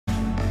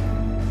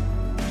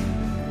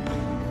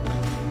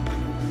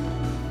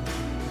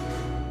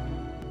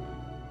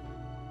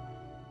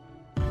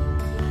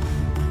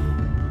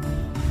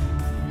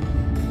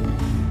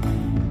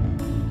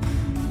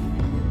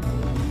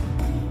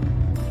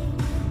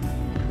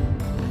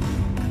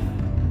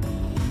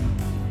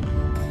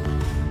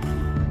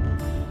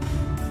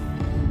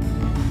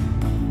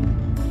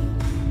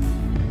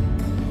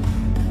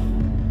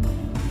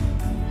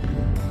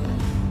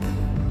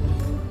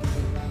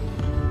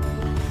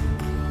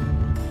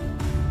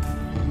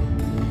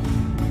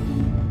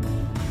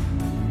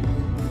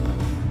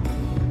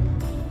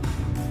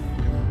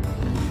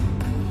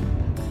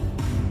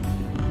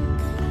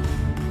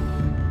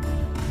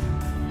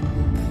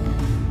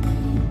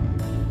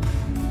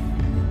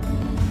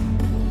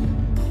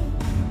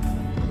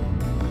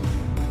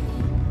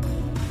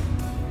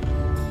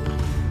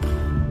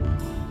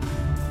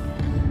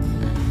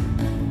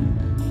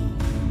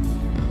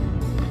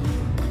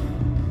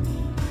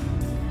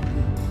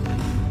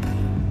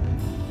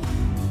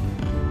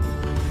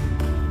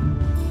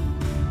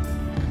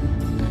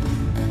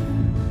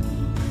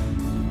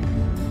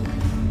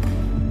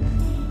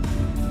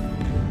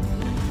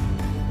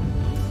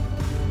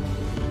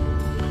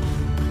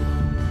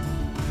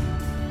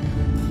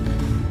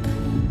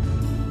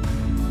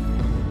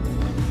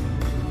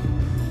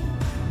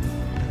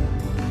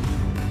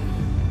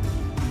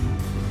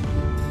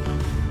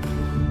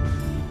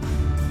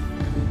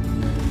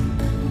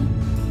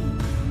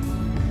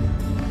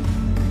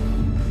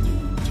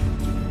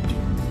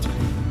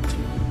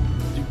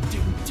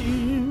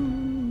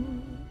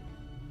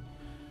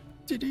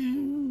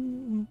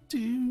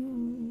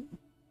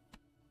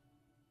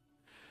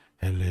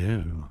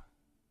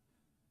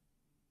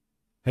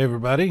Hey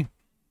everybody,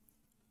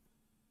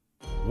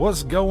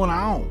 what's going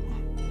on?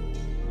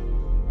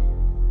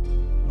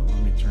 Oh,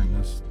 let me turn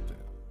this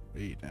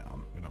way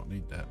down. We don't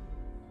need that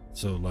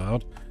so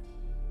loud.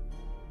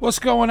 What's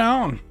going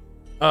on?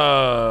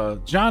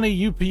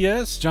 Johnny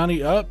UPS,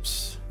 Johnny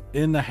Ups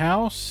in the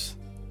house,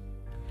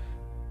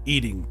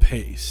 eating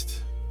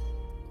paste.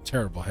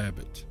 Terrible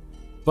habit,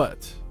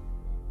 but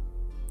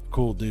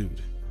cool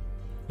dude.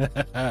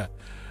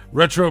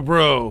 Retro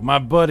Bro, my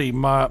buddy,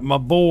 my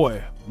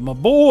boy,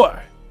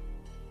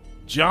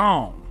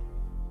 John.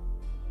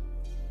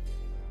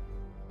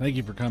 Thank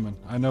you for coming.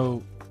 I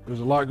know there's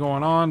a lot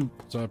going on,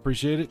 so I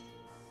appreciate it.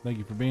 Thank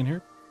you for being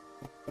here.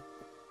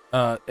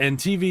 And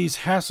TV's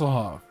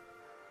Hasselhoff,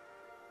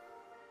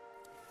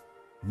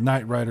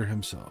 Knight Rider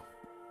himself.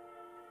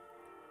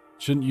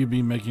 Shouldn't you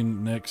be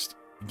making next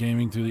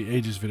Gaming Through the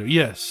Ages video?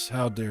 Yes,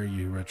 how dare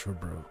you, Retro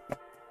Bro.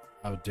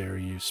 How dare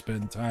you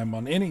spend time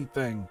on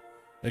anything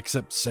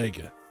except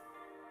Sega.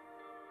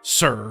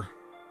 Sir,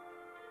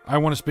 I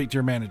want to speak to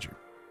your manager.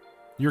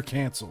 You're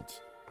canceled.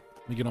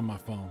 Let me get on my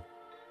phone.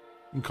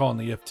 I'm calling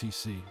the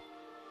FTC.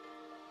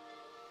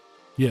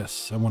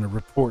 Yes, I want to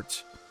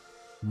report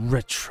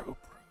Retro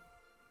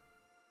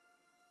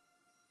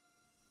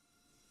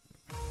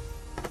Bro.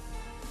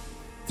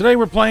 Today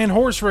we're playing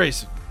horse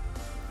racing.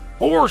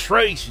 Horse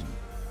racing.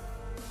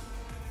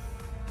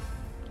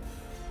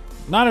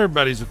 Not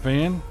everybody's a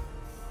fan.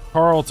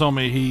 Carl told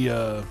me he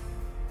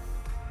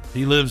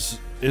lives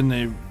in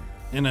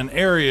an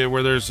area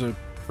where there's a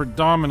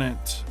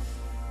predominant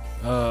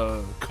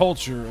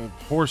culture of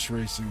horse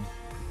racing.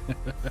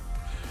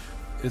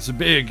 It's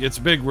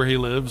big where he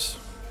lives.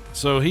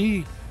 So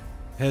he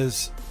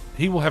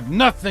will have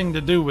nothing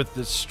to do with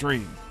this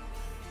stream.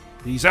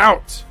 He's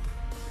out.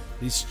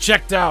 He's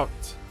checked out.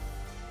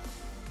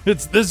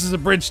 This is a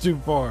bridge too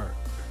far.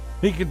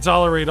 He can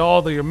tolerate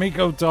all the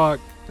Amico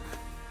talk.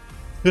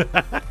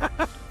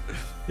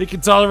 He can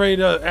tolerate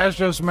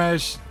Astro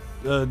Smash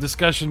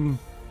discussion.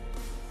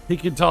 He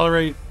can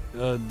tolerate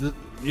the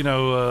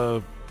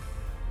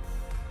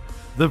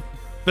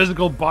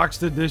physical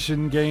boxed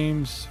edition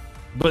games,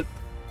 but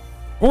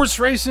horse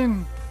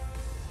racing?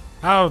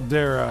 How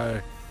dare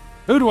I?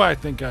 Who do I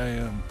think I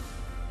am?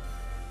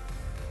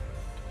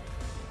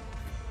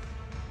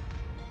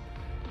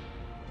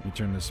 Let me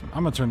turn this.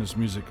 I'm gonna turn this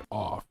music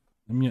off.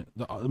 I mean,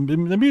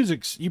 the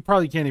music's, you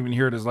probably can't even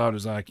hear it as loud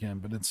as I can,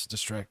 but it's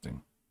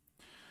distracting.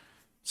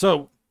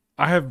 So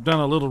I have done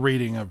a little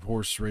reading of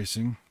horse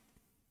racing.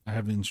 I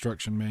have the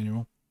instruction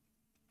manual.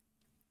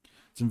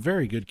 It's in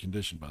very good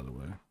condition, by the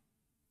way.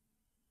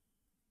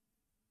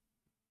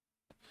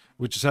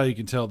 Which is how you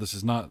can tell this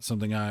is not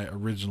something I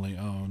originally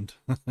owned.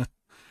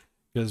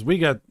 Because we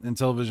got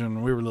Intellivision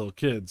when we were little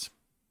kids.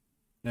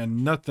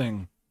 And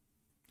nothing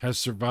has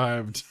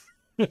survived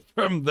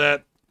from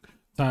that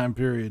time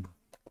period.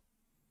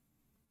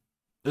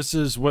 This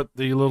is what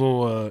the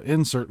little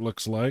insert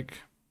looks like.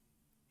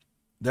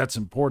 That's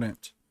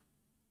important.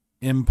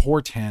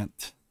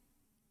 Important.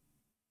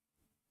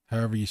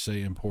 However you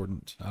say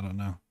important. I don't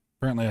know.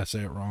 Apparently I say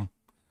it wrong.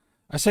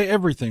 I say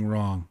everything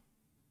wrong.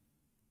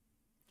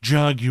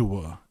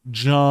 Jaguar.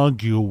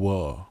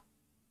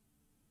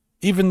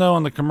 Even though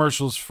in the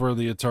commercials for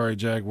the Atari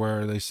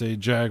Jaguar they say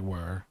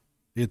Jaguar,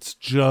 it's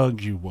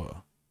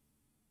Jaguar.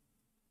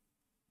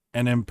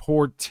 And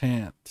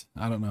important.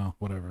 I don't know.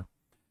 Whatever.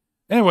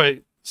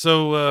 Anyway,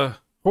 so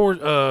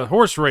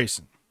horse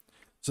racing.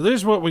 So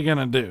here's what we're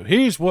going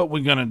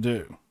to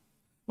do.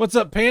 What's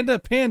up, Panda?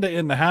 Panda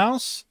in the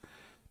house.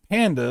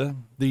 Panda,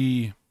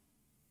 the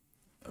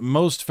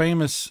most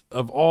famous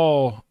of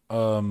all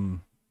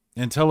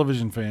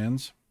Intellivision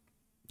fans,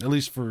 at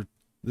least for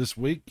this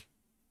week.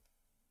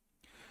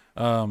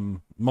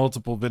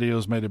 Multiple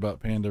videos made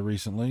about Panda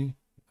recently.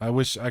 I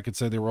wish I could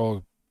say they were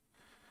all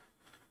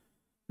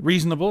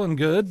reasonable and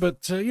good, but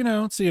it's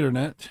the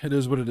internet. It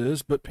is what it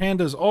is. But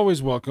Panda's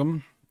always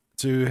welcome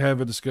to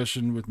have a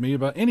discussion with me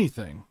about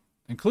anything,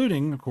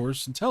 including, of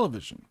course,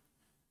 Intellivision.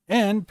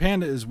 And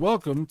Panda is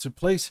welcome to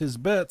place his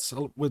bets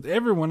with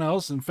everyone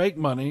else in fake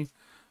money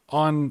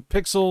on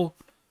Pixel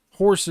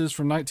horses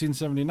from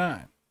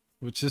 1979,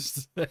 which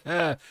is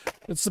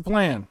it's the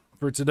plan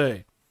for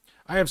today.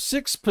 I have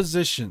 6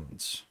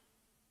 positions,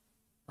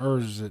 or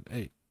is it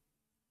 8?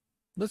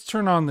 Let's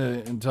turn on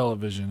the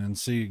Intellivision and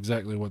see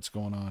exactly what's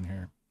going on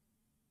here.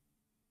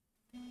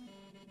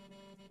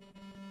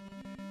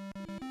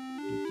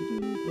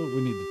 Oh,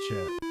 we need the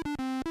chat.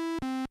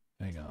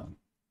 Hang on.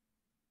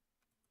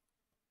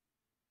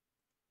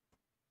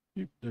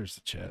 There's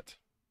the chat.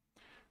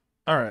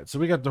 All right, so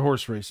we got the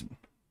horse racing.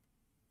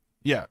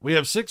 Yeah, we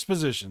have 6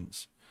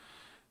 positions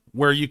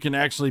where you can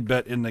actually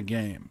bet in the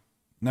game.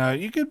 Now,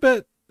 you could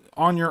bet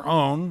on your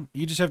own.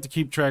 You just have to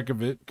keep track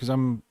of it because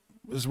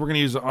we're going to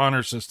use the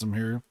honor system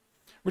here.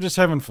 We're just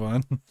having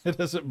fun. It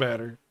doesn't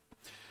matter.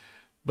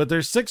 But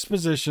there's 6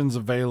 positions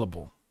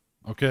available,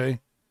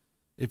 okay?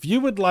 If you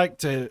would like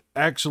to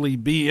actually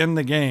be in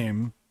the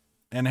game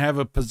and have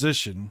a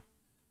position,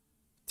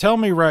 tell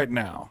me right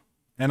now,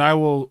 and I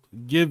will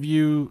give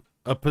you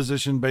a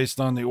position based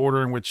on the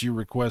order in which you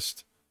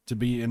request to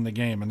be in the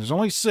game. And there's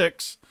only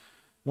 6.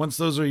 Once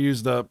those are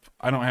used up,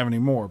 I don't have any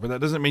more. But that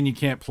doesn't mean you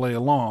can't play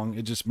along.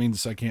 It just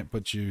means I can't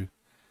put you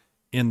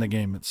in the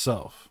game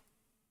itself,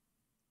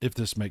 if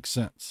this makes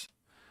sense.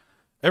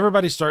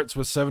 Everybody starts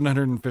with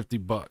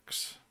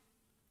 $750.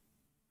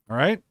 All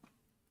right?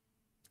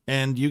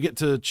 And you get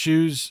to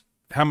choose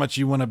how much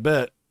you want to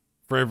bet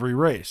for every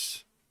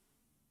race.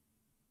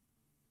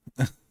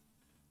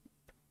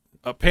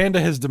 A Panda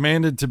has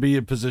demanded to be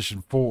in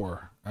position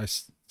 4.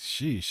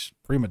 Sheesh,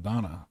 prima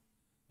donna.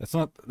 That's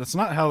not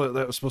how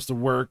that was supposed to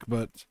work,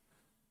 but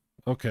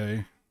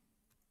okay.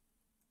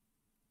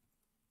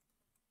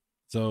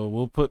 So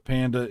we'll put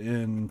Panda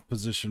in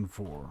position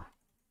 4.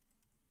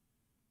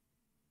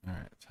 All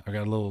right. I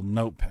got a little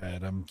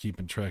notepad. I'm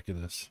keeping track of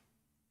this.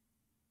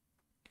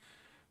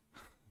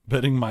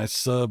 Betting my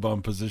sub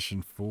on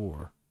position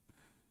 4.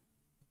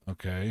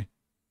 Okay.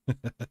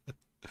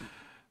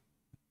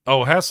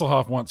 Oh,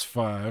 Hasselhoff wants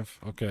 5.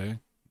 Okay.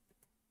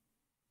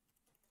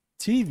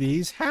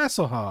 TV's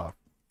Hasselhoff.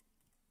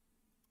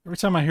 Every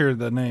time I hear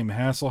the name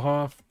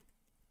Hasselhoff,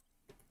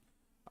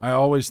 I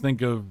always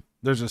think of,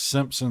 there's a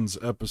Simpsons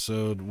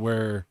episode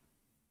where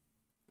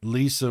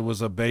Lisa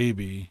was a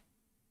baby.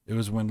 It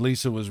was when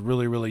Lisa was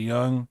really, really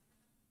young,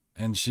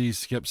 and she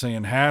kept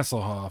saying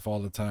Hasselhoff all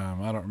the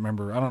time. I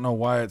don't know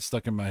why it's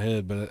stuck in my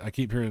head, but I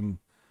keep hearing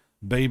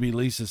baby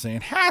Lisa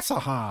saying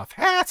Hasselhoff,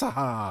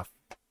 Hasselhoff.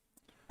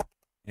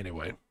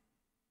 Anyway.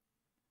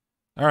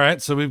 All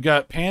right, so we've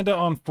got Panda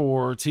on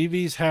 4,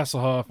 TV's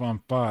Hasselhoff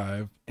on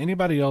 5.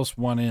 Anybody else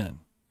want in?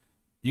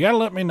 You got to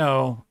let me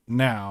know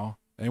now.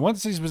 And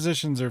once these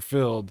positions are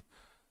filled,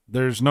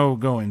 there's no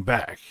going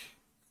back.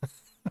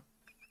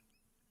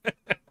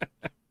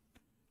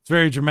 It's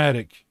very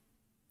dramatic.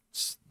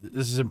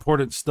 This is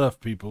important stuff,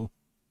 people.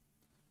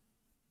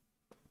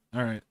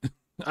 All right.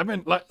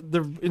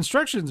 The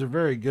instructions are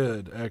very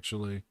good,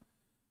 actually.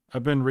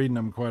 I've been reading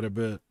them quite a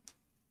bit.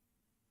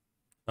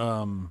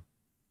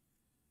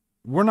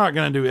 We're not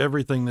going to do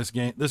everything this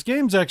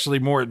game's actually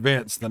more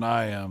advanced than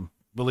I am,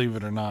 believe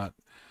it or not.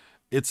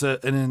 It's an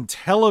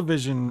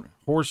Intellivision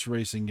horse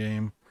racing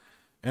game,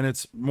 and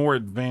it's more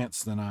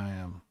advanced than I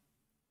am.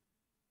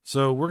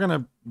 So we're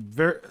going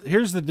to,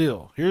 here's the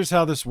deal. Here's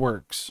how this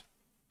works.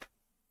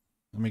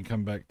 Let me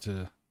come back,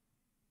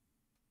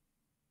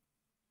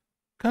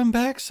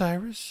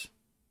 Cyrus.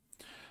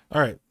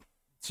 All right.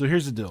 So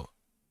here's the deal.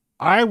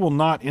 I will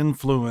not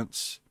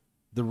influence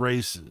the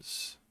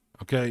races.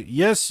 Okay.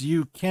 Yes,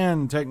 you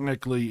can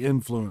technically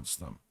influence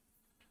them.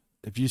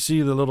 If you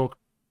see the little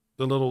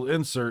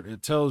insert,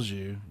 it tells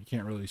you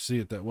can't really see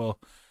it that well,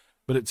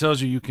 but it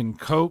tells you can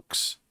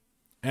coax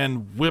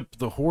and whip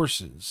the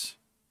horses.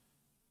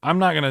 I'm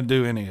not going to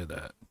do any of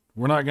that.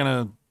 We're not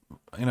going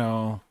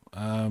to,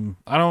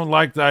 I don't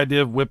like the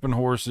idea of whipping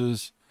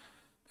horses,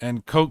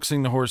 and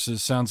coaxing the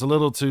horses sounds a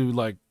little too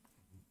like,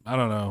 I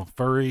don't know,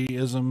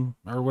 furryism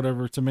or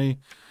whatever to me.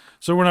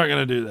 So we're not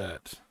going to do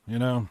that.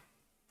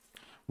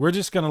 We're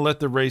just going to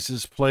let the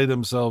races play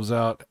themselves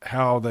out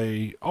how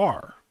they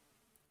are.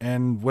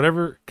 And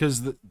whatever,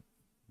 because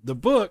the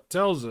book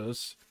tells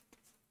us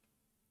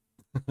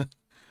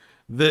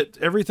that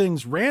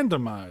everything's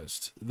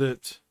randomized,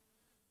 that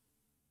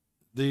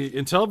the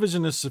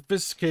Intellivision is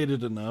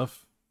sophisticated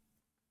enough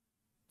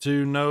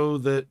to know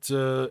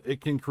that it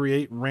can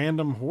create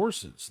random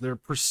horses. They're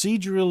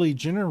procedurally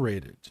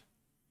generated.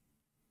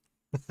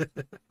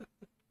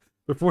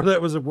 Before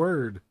that was a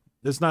word.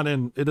 It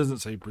doesn't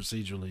say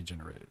procedurally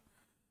generated.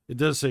 It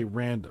does say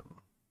random.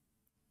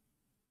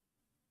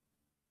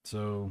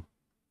 So,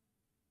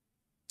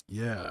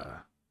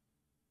 yeah.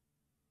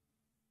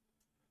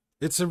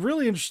 It's a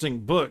really interesting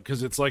book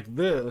because it's like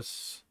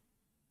this,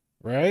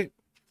 right?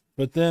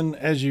 But then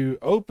as you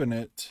open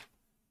it,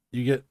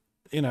 you get,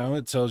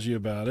 it tells you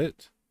about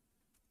it.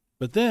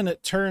 But then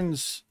it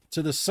turns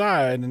to the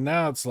side, and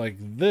now it's like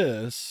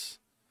this,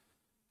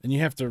 and you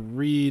have to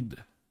read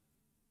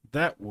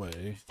that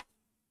way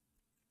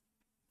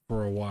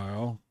for a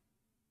while.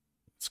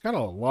 It's got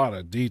a lot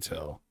of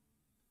detail.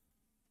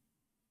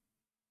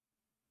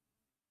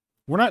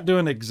 We're not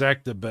doing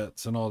exacta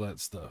bets and all that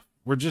stuff.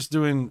 We're just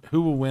doing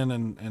who will win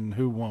and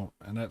who won't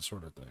and that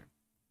sort of thing.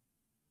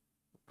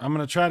 I'm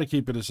going to try to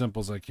keep it as simple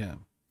as I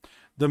can.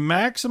 The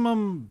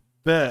maximum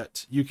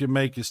bet you can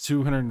make is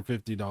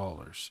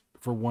 $250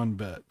 for one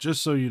bet,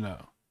 just so you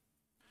know.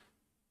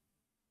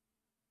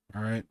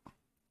 All right.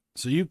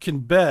 So you can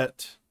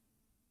bet,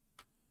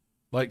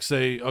 like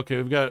say,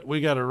 okay, we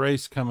got a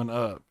race coming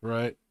up,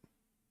 right?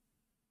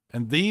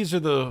 And these are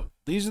the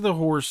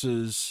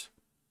horses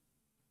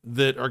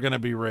that are going to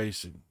be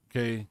racing.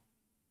 Okay.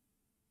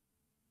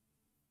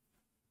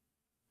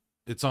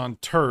 It's on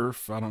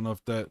turf. I don't know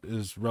if that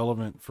is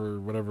relevant for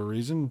whatever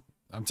reason.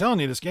 I'm telling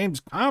you, this game's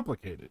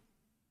complicated.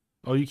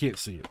 Oh, you can't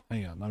see it.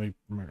 Hang on. Let me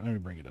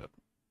bring it up.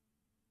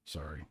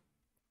 Sorry.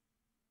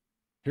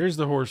 Here's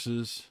the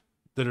horses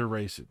that are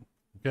racing.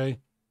 Okay.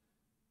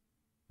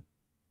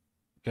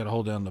 Got to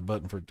hold down the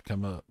button for it to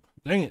come up.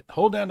 Dang it.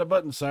 Hold down the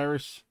button,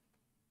 Cyrus.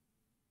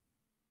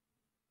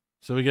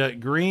 So we got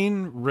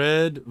green,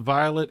 red,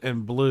 violet,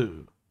 and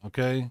blue.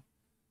 Okay.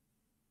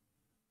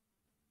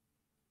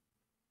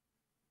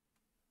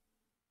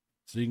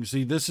 So you can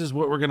see this is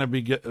what we're going to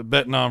be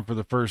betting on for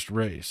the first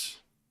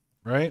race,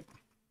 right?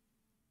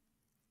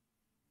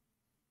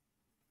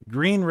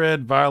 Green,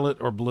 red, violet,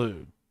 or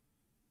blue.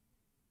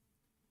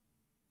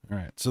 All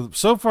right.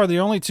 So far, the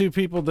only two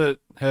people that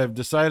have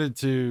decided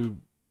to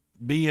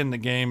be in the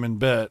game and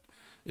bet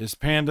is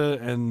Panda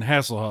and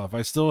Hasselhoff.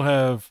 I still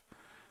have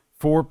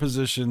 4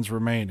 positions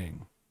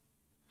remaining.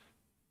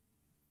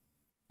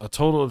 A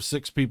total of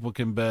 6 people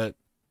can bet.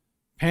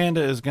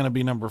 Panda is going to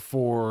be number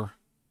 4.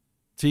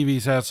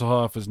 TV's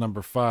Hasselhoff is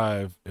number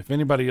 5. If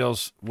anybody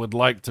else would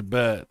like to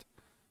bet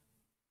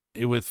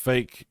it with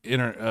fake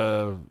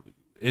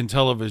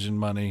Intellivision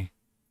money,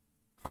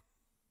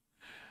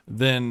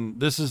 then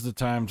this is the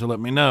time to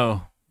let me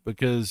know,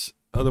 because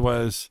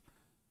otherwise,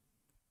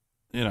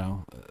 you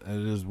know,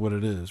 it is what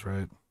it is,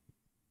 right?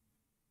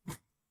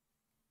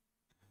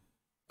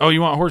 Oh,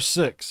 you want horse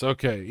 6?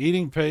 Okay,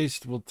 eating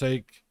paste will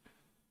take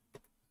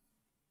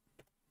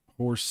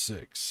horse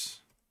 6.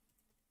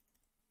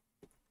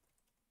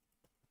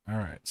 All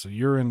right, so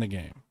you're in the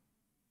game.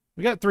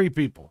 We got 3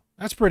 people.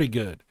 That's pretty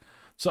good.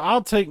 So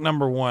I'll take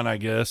number 1, I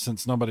guess,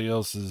 since nobody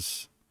else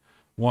is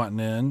wanting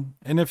in.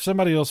 And if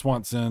somebody else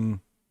wants in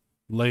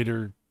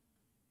later,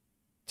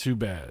 too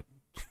bad.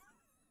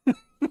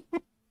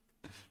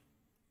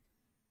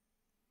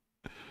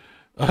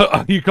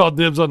 You called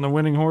dibs on the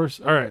winning horse?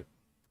 All right.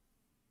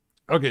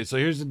 Okay, so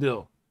here's the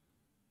deal.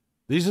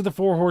 These are the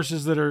 4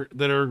 horses that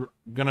are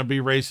going to be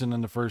racing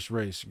in the first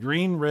race.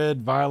 Green,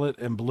 red, violet,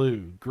 and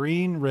blue.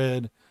 Green,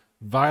 red,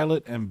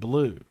 violet, and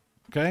blue.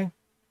 Okay?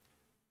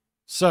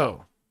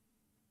 So,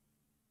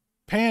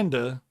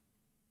 Panda,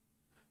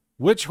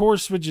 which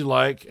horse would you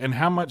like, and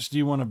how much do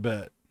you want to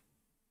bet?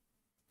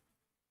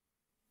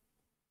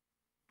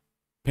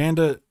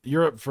 Panda,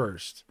 you're up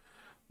first.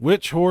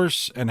 Which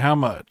horse and how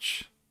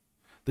much?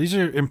 These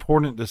are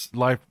important.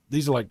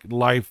 These are like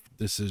life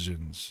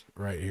decisions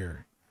right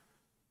here.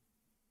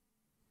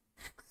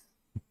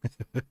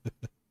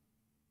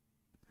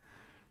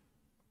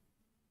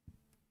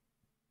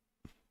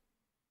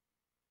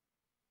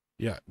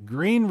 Yeah,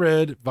 green,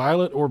 red,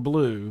 violet, or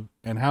blue,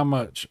 and how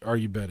much are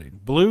you betting?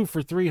 Blue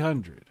for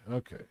 300.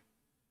 Okay,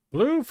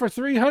 blue for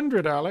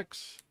 300,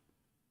 Alex.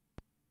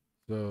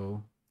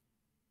 So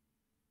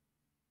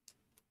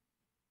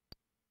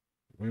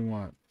we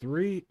want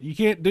 3. You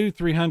can't do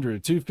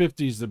 300.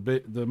 250 is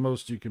the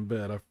most you can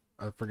bet. I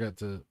forgot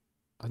to.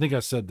 I think I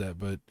said that,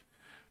 but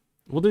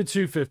we'll do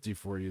 250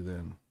 for you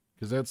then,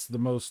 because that's the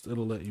most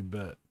it'll let you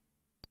bet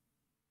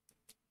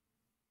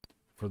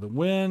for the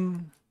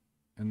win.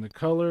 And the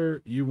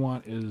color you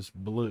want is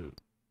blue.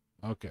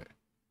 Okay.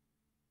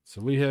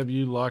 So we have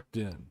you locked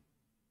in.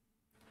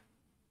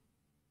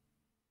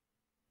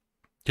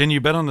 Can you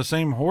bet on the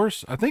same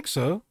horse? I think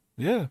so.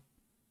 Yeah.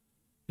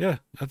 Yeah.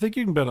 I think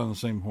you can bet on the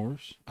same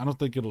horse. I don't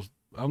think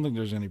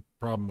there's any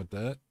problem with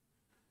that.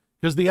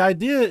 Because the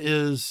idea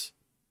is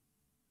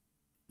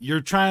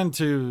you're trying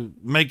to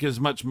make as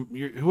much,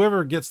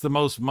 whoever gets the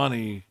most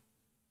money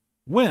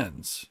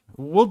wins.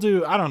 We'll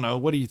do, I don't know,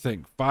 what do you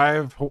think?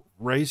 5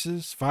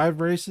 races?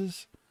 5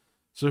 races?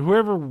 So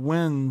whoever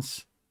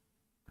wins,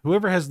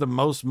 whoever has the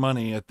most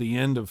money at the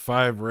end of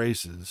 5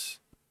 races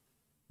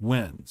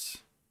wins.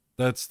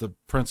 That's the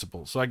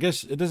principle. So I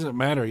guess it doesn't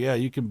matter. Yeah,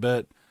 you can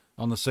bet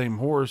on the same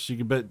horse. You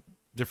can bet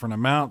different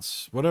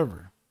amounts,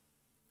 whatever.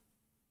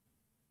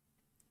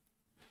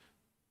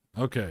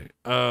 Okay.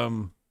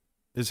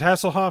 Is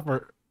Hasselhoff,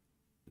 or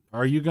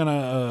are you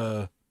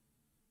gonna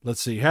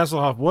let's see,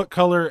 Hasselhoff, what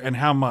color and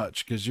how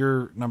much? Because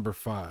you're number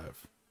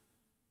 5.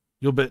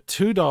 You'll bet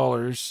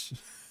 $2.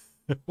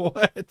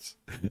 What?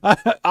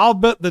 I'll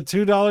bet the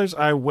 $2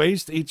 I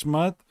waste each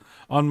month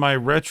on my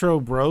Retro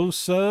Bros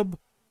sub.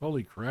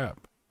 Holy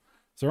crap.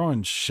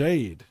 Throwing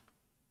shade.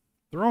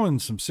 Throwing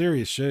some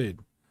serious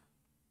shade.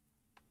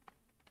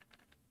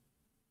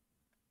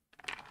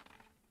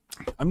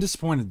 I'm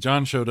disappointed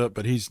John showed up,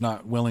 but he's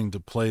not willing to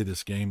play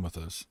this game with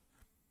us.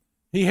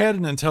 He had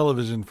an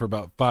Intellivision for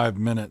about 5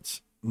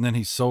 minutes, and then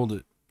he sold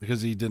it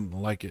because he didn't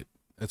like it.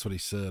 That's what he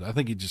said. I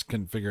think he just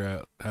couldn't figure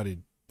out how to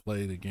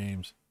play the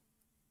games.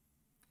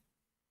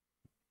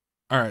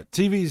 All right.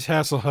 TV's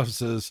Hasselhoff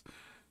says,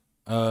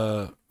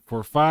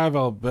 for 5,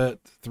 I'll bet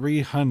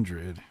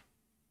 300.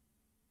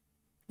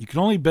 You can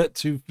only bet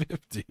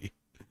 250.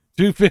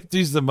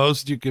 250 is the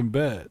most you can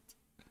bet.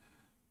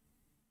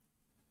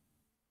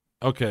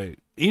 Okay.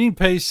 Eating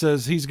Pace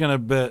says he's going to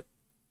bet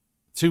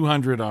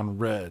 200 on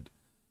red.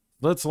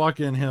 Let's lock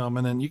in him,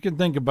 and then you can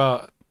think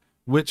about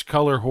which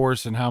color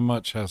horse and how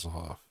much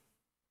Hasselhoff.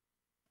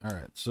 All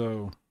right.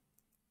 So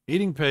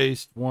Eating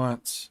Paste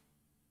wants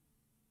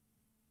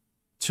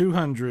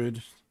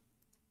 200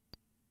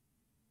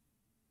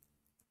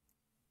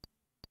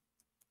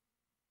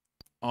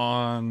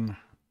 on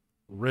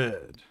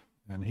red,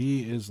 and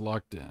he is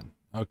locked in.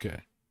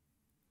 Okay.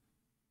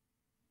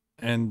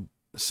 And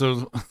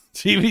so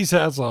TV's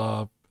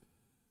Hasselhoff,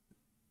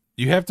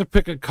 you have to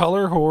pick a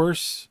color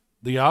horse.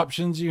 The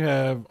options you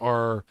have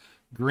are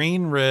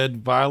green,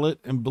 red, violet,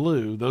 and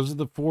blue. Those are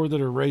the 4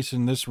 that are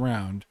racing this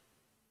round.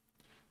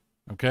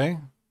 Okay?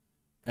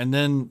 And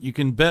then you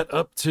can bet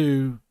up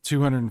to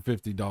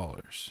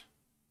 $250.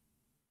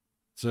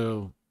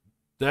 So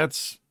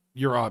that's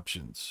your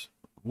options.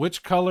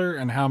 Which color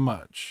and how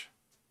much?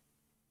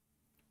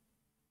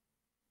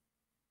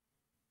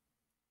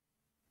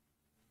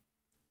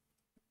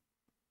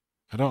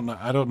 I don't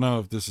know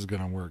if this is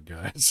going to work,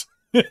 guys.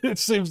 This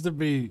seems to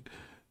be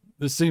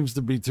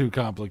too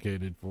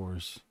complicated for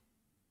us.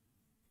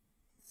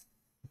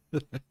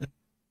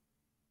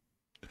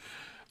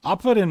 I'll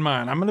put in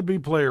mine. I'm going to be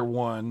player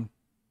 1.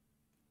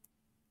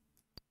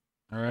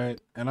 All right.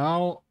 And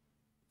I'll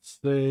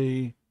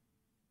say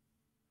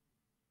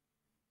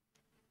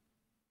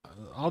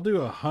I'll do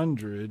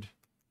 100.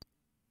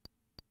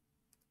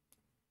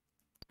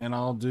 And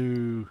I'll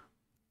do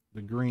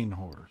the green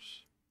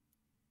horse.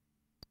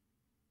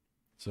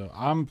 So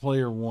I'm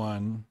player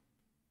 1.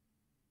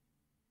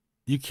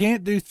 You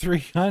can't do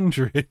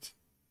 300.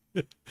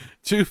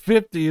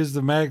 250 is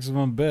the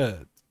maximum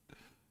bet.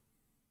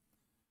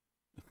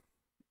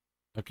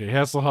 Okay,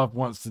 Hasselhoff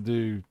wants to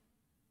do,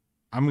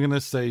 I'm going to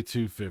say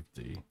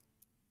 250.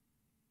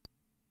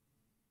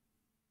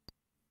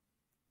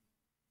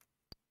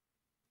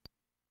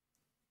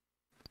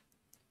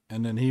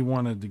 And then he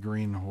wanted the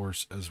green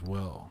horse as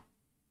well.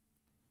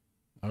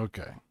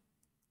 Okay.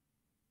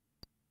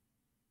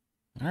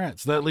 All right,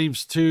 so that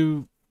leaves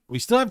 2. We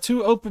still have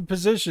 2 open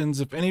positions.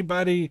 If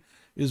anybody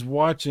is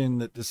watching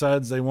that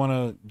decides they want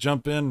to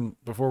jump in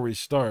before we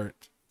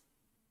start.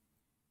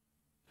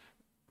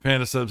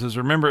 Panda Sub says,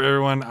 remember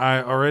everyone,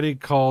 I already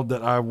called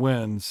that I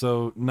win,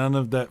 so none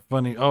of that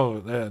funny,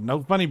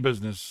 no funny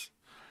business.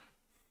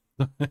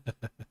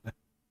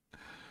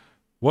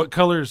 What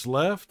color's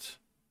left?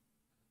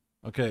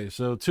 Okay,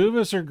 so 2 of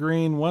us are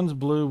green, 1's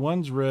blue,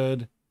 1's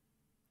red,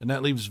 and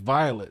that leaves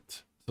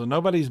violet. So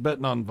nobody's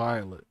betting on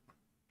violet.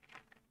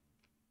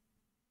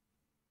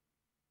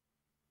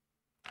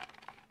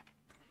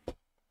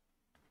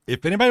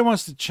 If anybody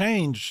wants to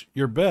change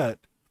your bet,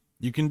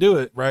 you can do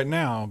it right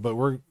now, but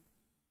we're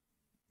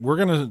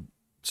going to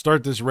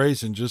start this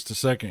race in just a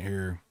second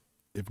here.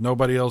 If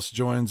nobody else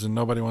joins and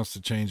nobody wants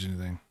to change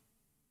anything.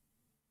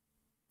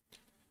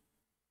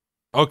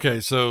 Okay,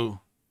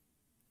 so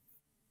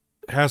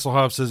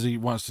Hasselhoff says he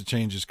wants to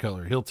change his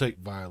color. He'll take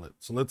violet.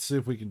 So let's see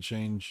if we can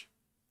change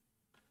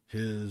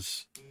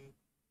his.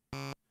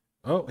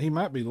 Oh, he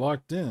might be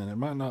locked in. It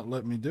might not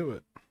let me do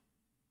it.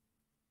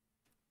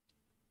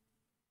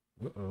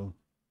 Uh-oh.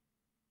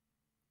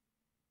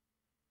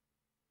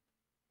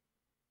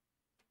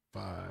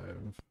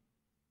 5.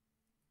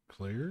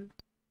 Cleared.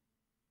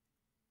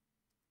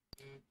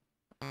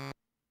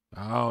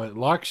 Oh, it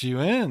locks you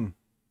in.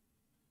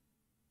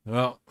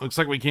 Well, looks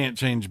like we can't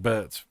change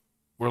bets.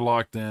 We're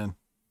locked in.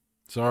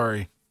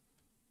 Sorry.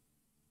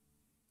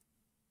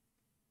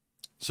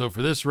 So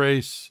for this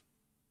race,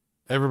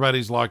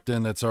 everybody's locked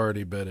in that's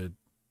already betted.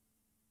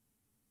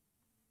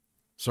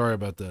 Sorry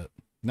about that.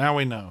 Now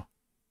we know.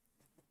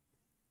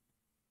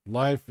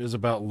 Life is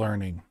about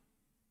learning.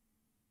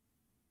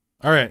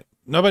 All right.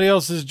 Nobody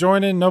else is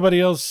joining.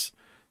 Nobody else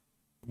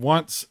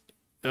wants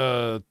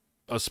a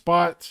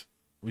spot.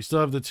 We still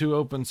have the 2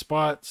 open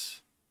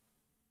spots.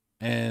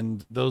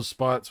 And those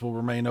spots will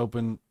remain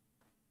open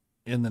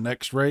in the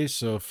next race.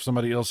 So if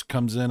somebody else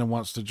comes in and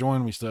wants to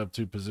join, we still have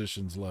 2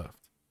 positions left.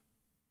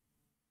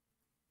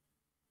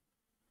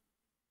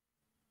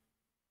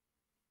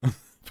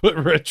 Put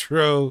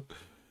retro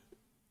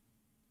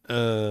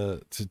to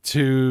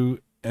 2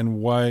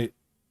 and white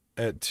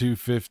at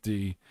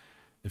 250.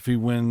 If he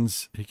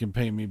wins, he can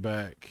pay me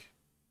back.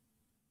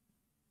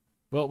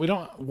 Well,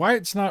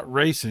 White's not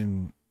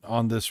racing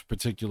on this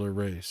particular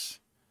race.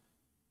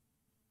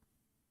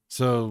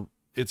 So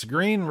it's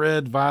green,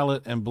 red,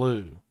 violet, and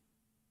blue.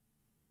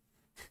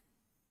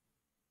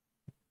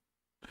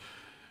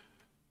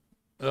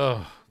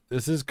 Oh,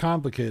 this is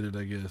complicated,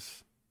 I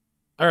guess.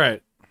 All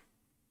right.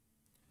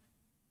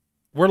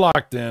 We're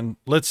locked in.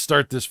 Let's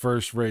start this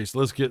first race.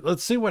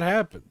 Let's see what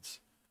happens.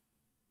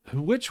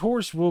 Which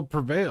horse will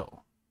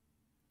prevail?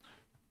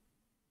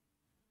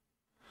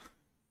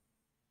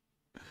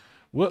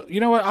 Well, you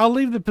know what? I'll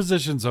leave the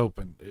positions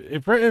open.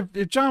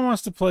 If John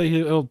wants to play,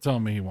 he'll tell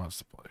me he wants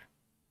to play.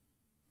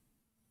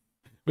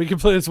 We can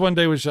play this one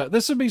day with Shot.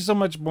 This would be so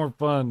much more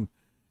fun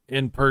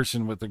in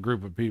person with a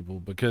group of people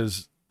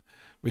because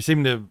we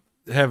seem to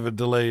have a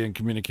delay in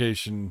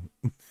communication.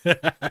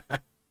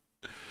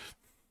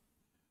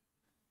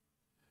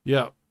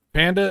 Yeah,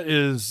 Panda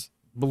is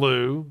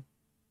blue.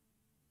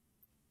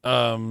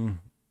 TV's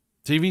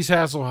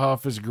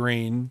Hasselhoff is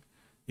green.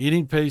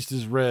 Eating Paste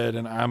is red,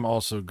 and I'm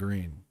also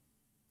green.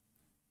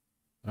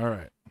 All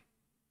right.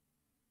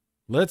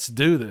 Let's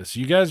do this.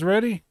 You guys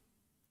ready?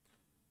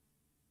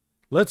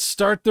 Let's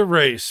start the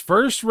race.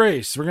 First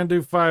race. We're going to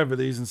do 5 of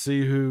these and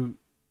see who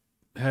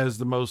has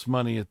the most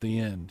money at the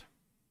end.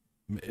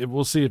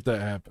 We'll see if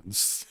that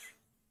happens.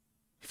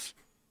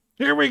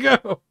 Here we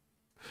go.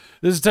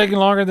 This is taking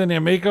longer than the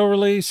Amico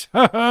release.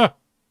 All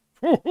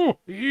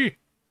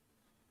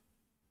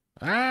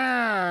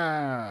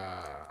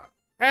And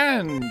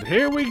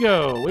here we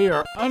go. We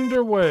are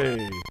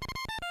underway.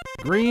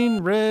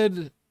 Green,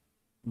 red,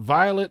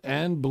 violet,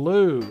 and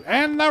blue.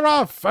 And they're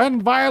off.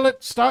 And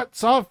Violet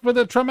starts off with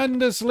a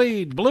tremendous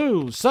lead.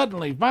 Blue,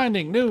 suddenly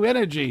finding new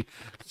energy,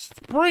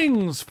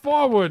 springs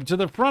forward to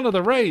the front of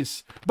the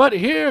race. But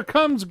here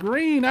comes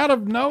Green out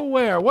of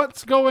nowhere.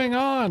 What's going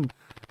on?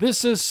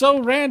 This is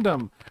so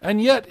random.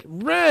 And yet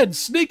Red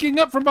sneaking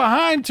up from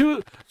behind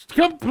to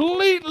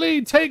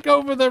completely take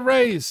over the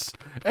race.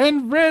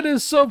 And Red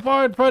is so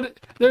far in front,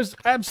 there's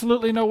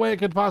absolutely no way it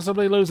could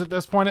possibly lose at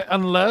this point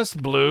unless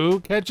Blue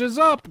catches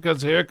up,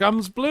 because here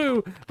comes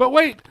Blue. But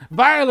wait,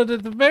 Violet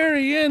at the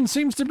very end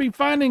seems to be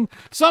finding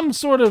some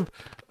sort of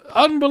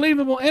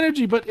unbelievable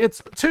energy, but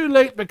it's too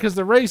late because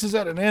the race is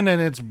at an end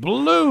and it's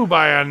Blue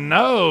by a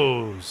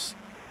nose.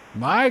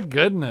 My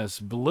goodness,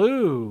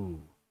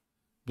 Blue.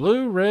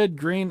 Blue, red,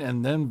 green,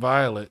 and then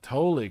violet.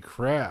 Holy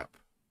crap.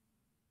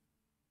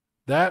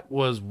 That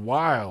was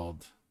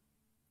wild.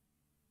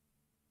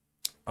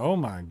 Oh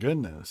my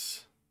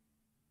goodness.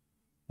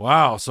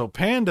 Wow, so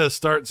Panda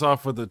starts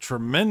off with a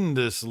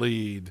tremendous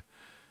lead.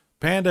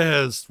 Panda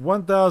has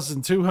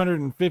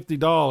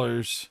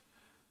 $1,250.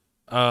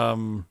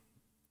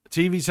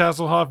 TV's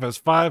Hasselhoff has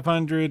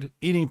 $500.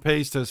 Eating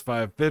Paste has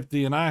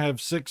 $550, and I have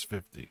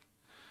 $650.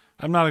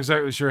 I'm not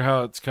exactly sure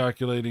how it's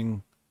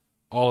calculating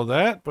all of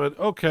that, but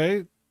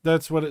okay,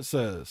 that's what it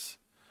says.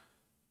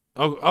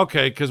 Oh,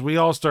 okay, because we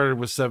all started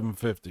with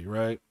 $750,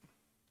 right?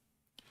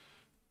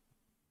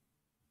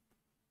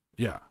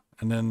 Yeah,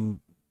 and then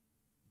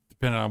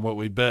depending on what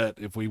we bet,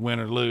 if we win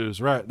or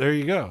lose, right? There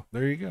you go.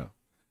 There you go.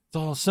 It's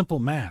all simple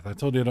math. I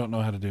told you I don't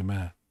know how to do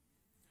math.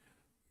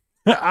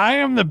 I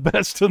am the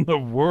best in the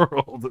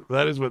world.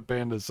 That is what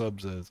Panda Sub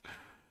says.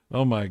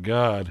 Oh my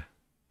God.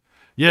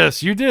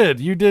 Yes, you did.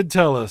 You did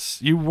tell us.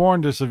 You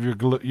warned us of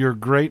your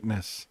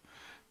greatness.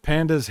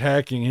 Panda's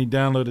hacking. He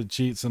downloaded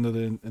cheats into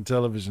the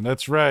Intellivision.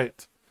 That's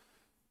right.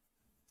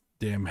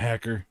 Damn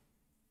hacker.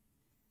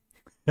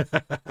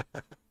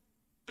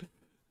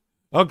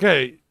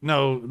 Okay,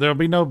 no, there'll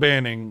be no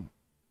banning.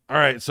 All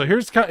right, so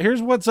here's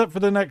what's up for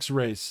the next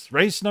race.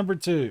 Race number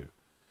 2.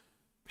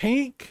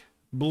 Pink,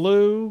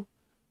 blue,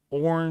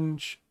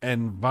 orange,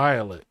 and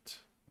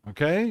violet.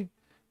 Okay?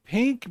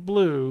 Pink,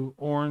 blue,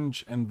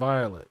 orange, and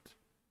violet.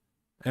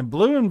 And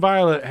blue and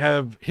violet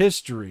have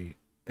history,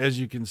 as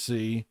you can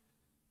see.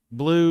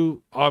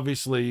 Blue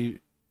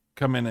obviously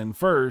coming in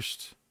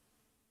first.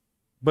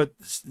 But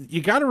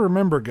you got to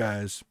remember,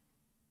 guys,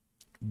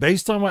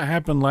 based on what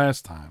happened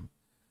last time,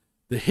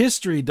 the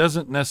history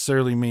doesn't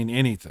necessarily mean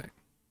anything.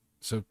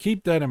 So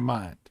keep that in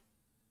mind.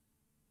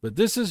 But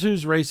this is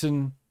who's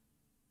racing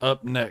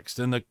up next.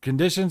 And the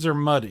conditions are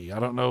muddy. I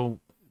don't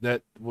know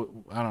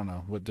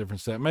what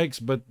difference that makes,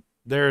 but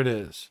there it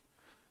is.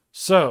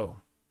 So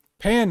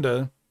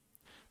Panda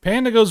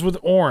goes with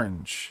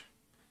orange.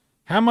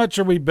 How much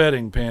are we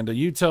betting, Panda?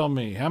 You tell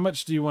me. How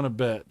much do you want to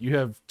bet? You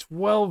have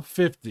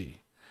 $1,250.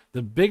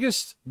 The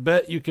biggest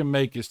bet you can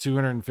make is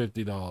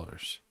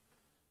 $250.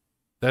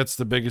 That's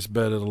the biggest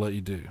bet it'll let you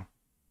do.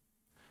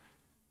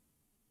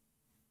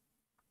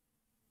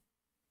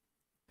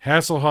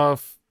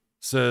 Hasselhoff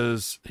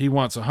says he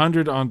wants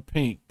 100 on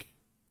pink.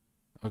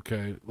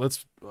 Okay,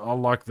 I'll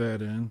lock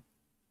that in.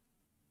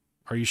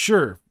 Are you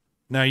sure?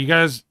 Now, you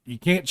guys, you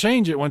can't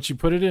change it once you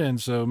put it in,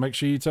 so make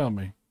sure you tell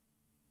me.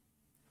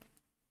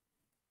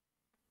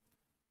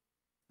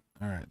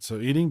 All right, so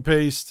Eating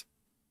Paste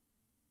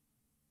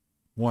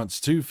wants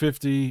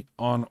 250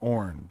 on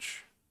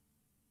orange.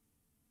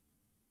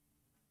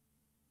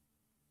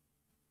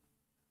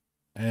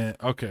 And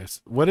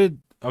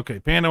okay,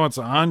 Panda wants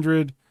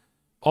 100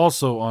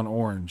 also on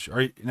orange. All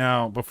right,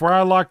 now before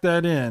I lock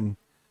that in,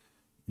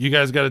 you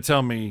guys got to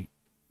tell me,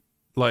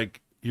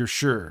 like, you're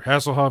sure.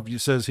 Hasselhoff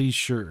says he's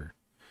sure.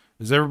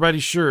 Is everybody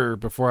sure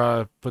before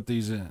I put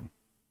these in?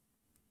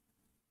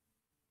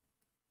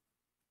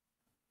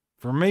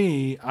 For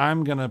me,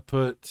 I'm going to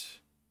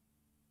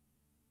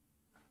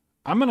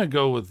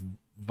go with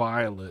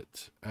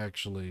violet,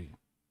 actually.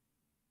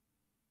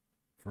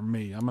 For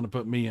me, I'm going to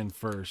put me in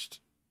first.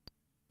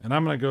 And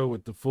I'm going to go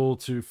with the full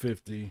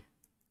 250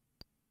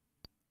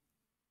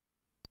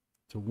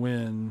 to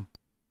win.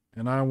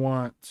 And I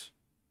want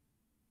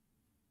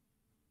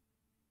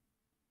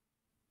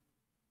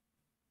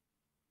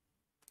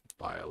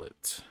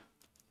violet.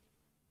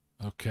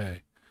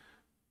 Okay.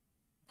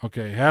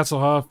 Okay,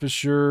 Hasselhoff is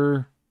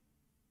sure.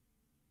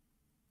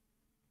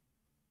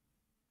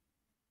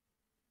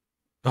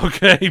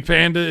 Okay,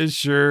 Panda is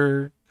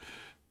sure.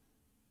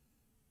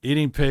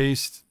 Eating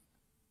Paste.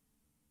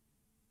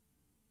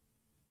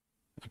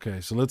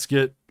 Okay, so let's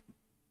get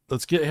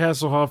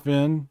Hasselhoff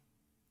in.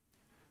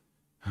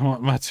 I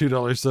want my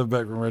 $2 sub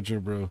back from Retro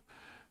Bro.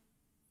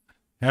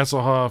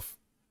 Hasselhoff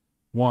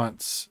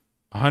wants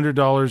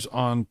 $100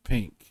 on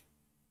pink.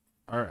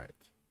 All right.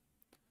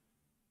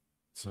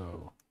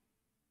 So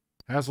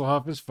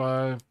Hasselhoff is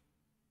 5.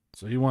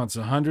 So he wants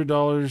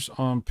 $100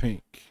 on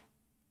pink.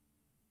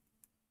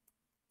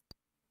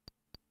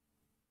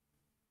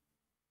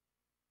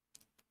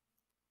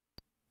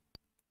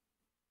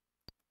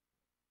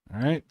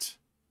 All right.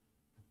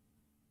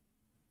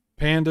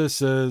 Panda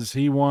says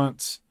he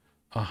wants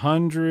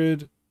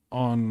 100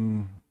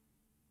 on,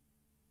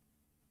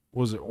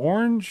 was it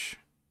orange?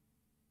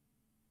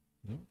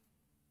 Nope.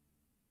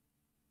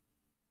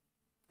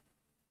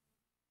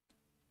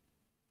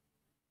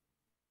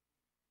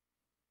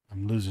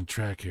 I'm losing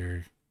track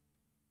here.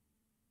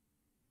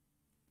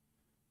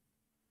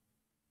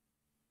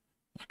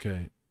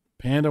 Okay.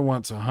 Panda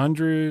wants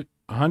 100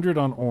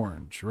 on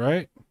orange,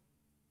 right?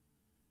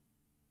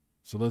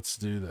 So let's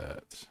do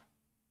that.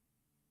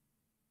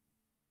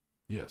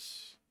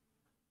 Yes.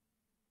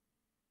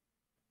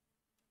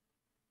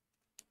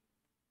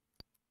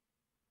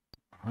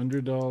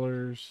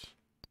 $100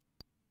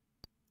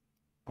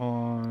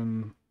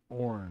 on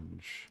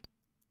orange.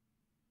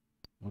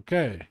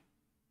 Okay.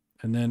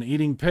 And then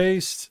eating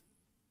paste.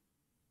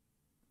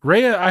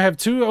 Rhea, I have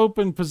 2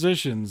 open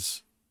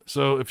positions.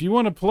 So if you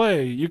want to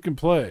play, you can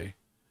play.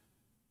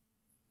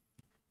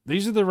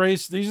 These are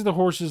the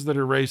horses that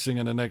are racing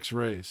in the next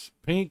race.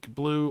 Pink,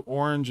 blue,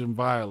 orange, and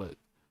violet.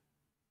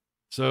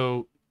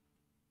 So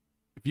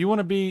if you want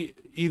to be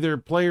either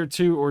player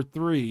 2 or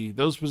 3,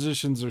 those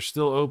positions are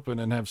still open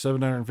and have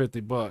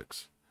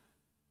 $750.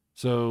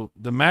 So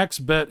the max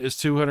bet is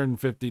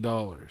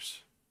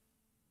 $250.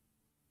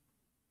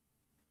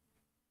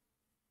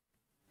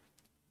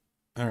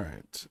 All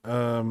right.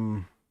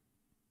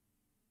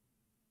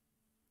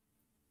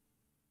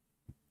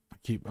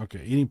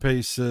 Okay. Eating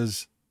paste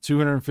says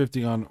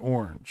 250 on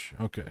orange.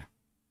 Okay.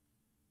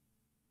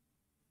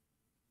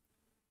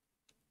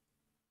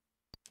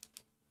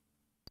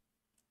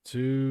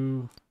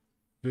 $250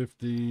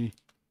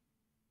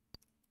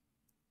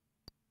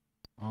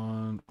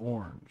 on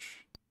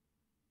orange.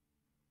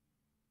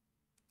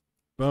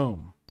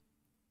 Boom.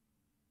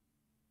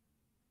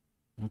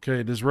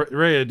 Okay, does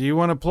Rhea, do you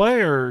want to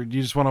play or do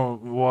you just want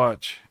to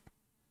watch?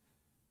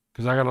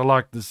 Because I got to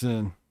lock this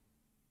in.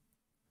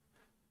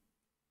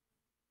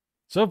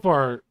 So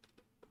far,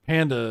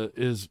 Panda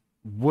is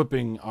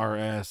whooping our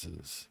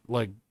asses,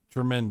 like,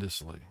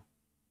 tremendously.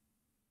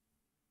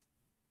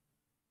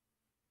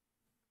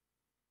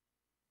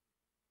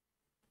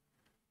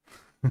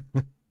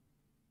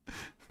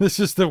 This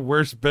is the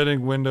worst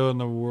betting window in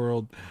the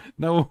world.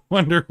 No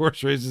wonder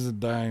horse races are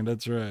dying.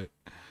 That's right.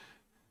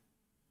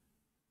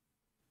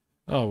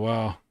 Oh,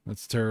 wow.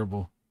 That's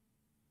terrible.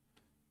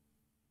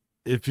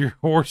 If your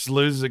horse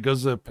loses, it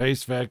goes to the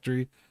paste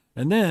factory.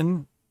 And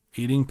then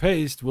eating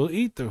paste will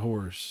eat the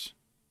horse.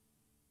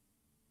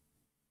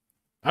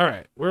 All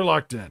right. We're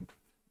locked in.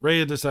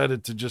 Rhea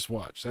decided to just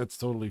watch. That's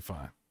totally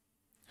fine.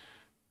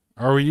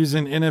 Are we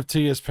using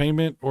NFT as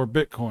payment or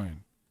Bitcoin?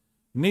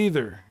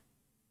 Neither.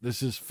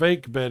 This is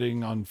fake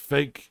betting on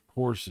fake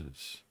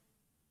horses.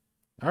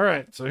 All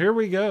right, so here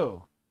we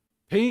go.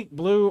 Pink,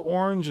 blue,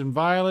 orange, and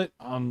violet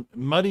on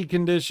muddy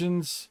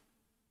conditions.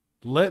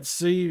 Let's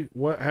see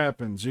what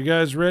happens. You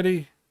guys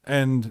ready?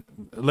 And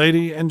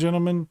lady and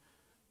gentlemen,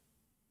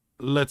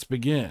 let's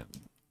begin.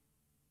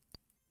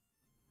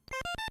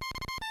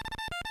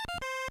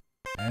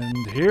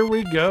 And here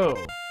we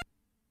go.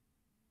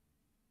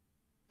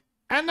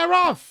 And they're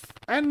off,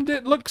 and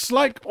it looks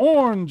like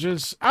orange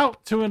is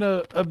out to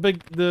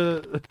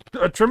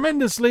a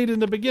tremendous lead in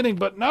the beginning,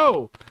 but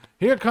no,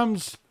 here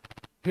comes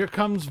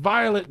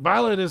violet.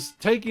 Violet is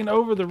taking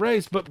over the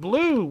race, but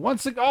blue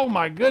once again. Oh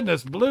my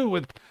goodness, blue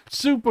with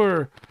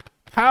super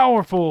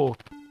powerful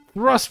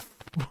thrust.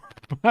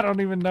 I don't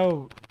even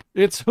know.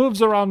 Its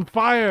hooves are on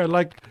fire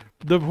like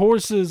the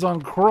horses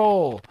on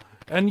Kroll,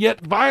 and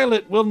yet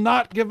violet will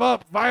not give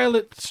up.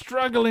 Violet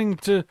struggling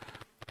to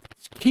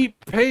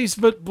keep pace,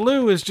 but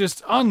blue is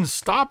just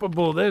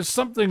unstoppable. There's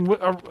something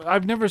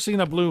I've never seen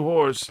a blue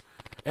horse,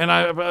 and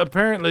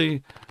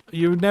apparently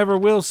you never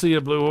will see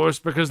a blue horse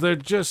because they're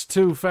just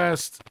too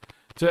fast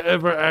to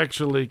ever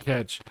actually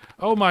catch.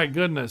 Oh my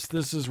goodness,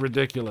 this is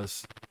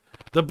ridiculous.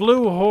 The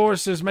blue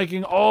horse is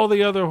making all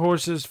the other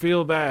horses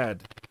feel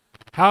bad.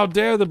 How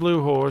dare the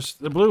blue horse?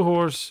 The blue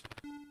horse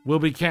will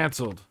be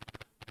canceled.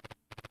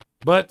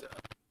 But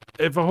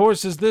if a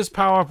horse is this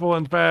powerful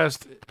and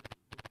fast,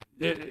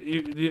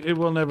 it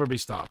will never be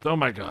stopped. Oh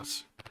my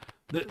gosh.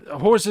 The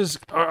horses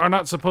are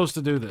not supposed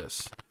to do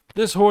this.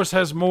 This horse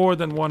has more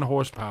than 1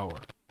 horsepower.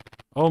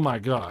 Oh my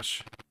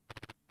gosh.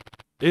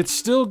 It's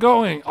still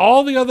going.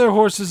 All the other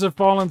horses have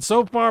fallen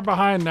so far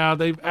behind now,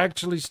 they've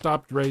actually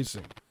stopped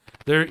racing.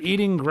 They're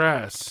eating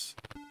grass.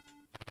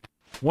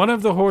 One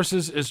of the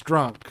horses is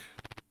drunk.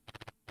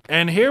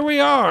 And here we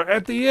are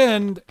at the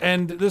end,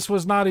 and this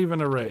was not even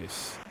a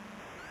race.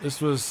 This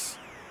was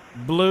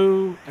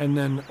blue and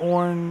then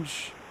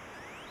orange.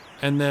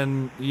 And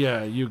then,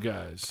 yeah, you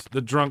guys,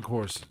 the drunk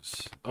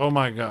horses. Oh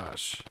my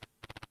gosh.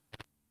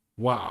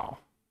 Wow.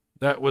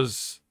 That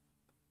was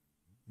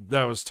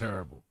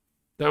terrible.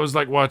 That was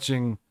like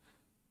watching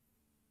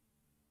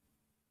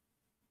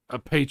a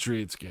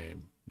Patriots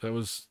game. That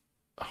was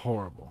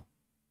horrible.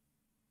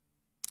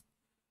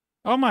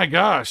 Oh my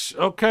gosh.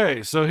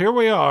 Okay, so here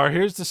we are.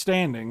 Here's the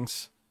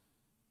standings.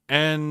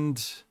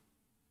 And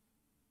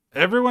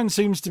everyone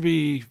seems to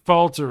be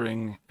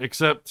faltering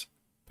except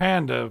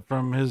Panda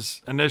from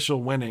his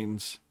initial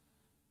winnings.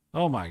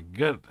 Oh my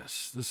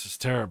goodness, this is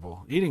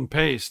terrible. Eating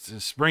Paste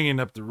is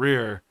springing up the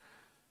rear,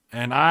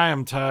 and I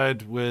am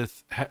tied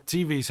with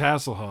TV's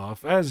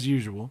Hasselhoff, as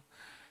usual.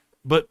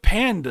 But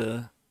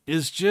Panda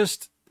is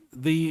just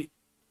the,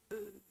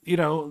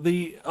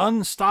 the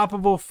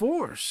unstoppable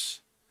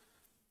force.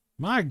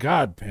 My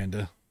God,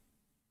 Panda.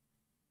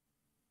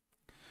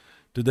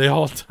 Did they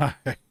all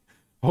die?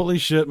 Holy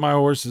shit, my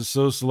horse is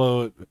so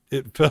slow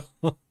it fell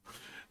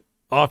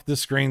off the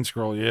screen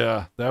scroll.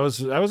 Yeah, that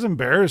was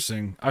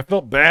embarrassing. I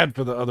felt bad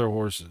for the other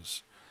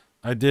horses.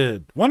 I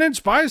did. 1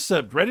 Inch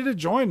Bicep ready to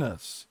join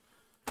us.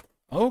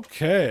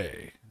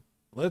 Okay.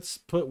 Let's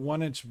put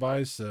 1 Inch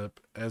Bicep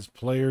as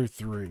player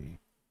 3.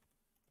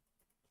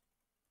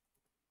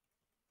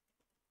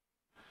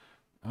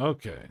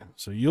 Okay,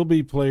 so you'll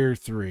be player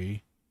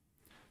 3.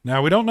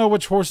 Now, we don't know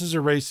which horses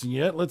are racing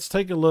yet. Let's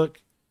take a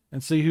look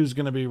and see who's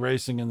going to be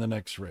racing in the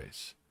next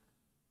race.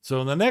 So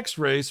in the next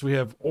race, we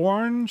have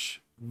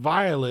orange,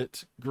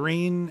 violet,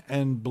 green,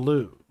 and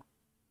blue.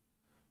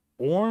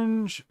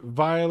 Orange,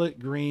 violet,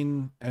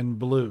 green, and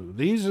blue.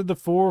 These are the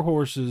 4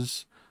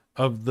 horses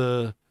of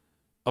the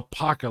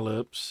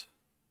apocalypse.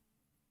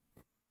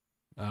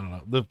 I don't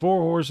know. The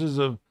 4 horses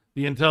of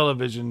the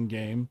Intellivision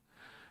game.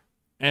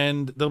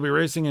 And they'll be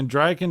racing in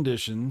dry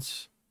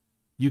conditions.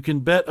 You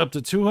can bet up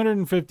to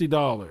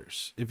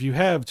 $250 if you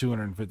have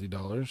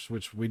 $250,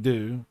 which we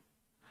do.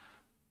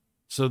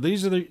 So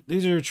these are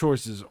your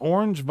choices: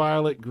 orange,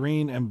 violet,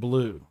 green, and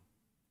blue.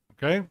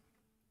 Okay?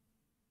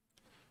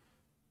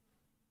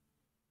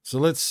 So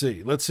let's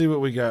see. Let's see what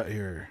we got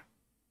here.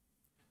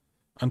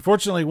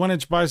 Unfortunately, 1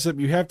 Inch Bicep,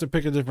 you have to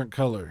pick a different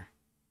color.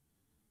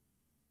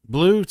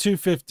 Blue,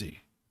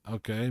 250.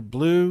 Okay,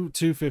 blue,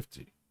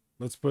 250.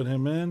 Let's put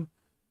him in.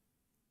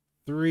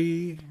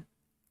 3.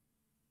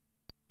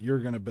 You're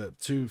going to bet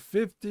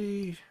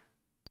 250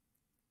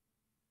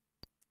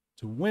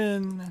 to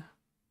win.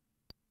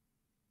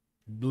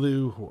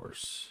 Blue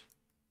horse.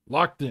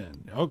 Locked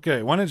in.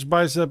 Okay, 1 Inch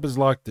Bicep is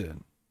locked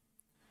in.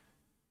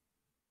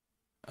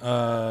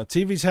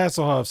 TV's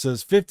Hasselhoff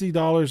says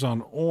 $50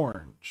 on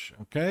orange.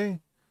 Okay.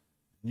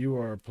 You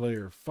are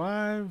player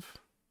 5.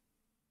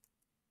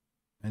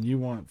 And you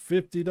want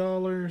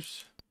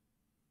 $50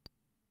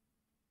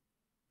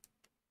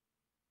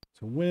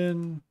 to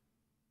win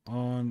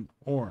on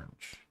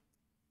orange.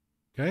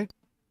 Okay.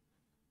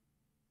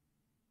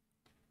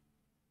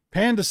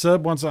 Panda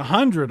Sub wants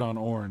 100 on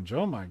orange.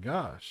 Oh my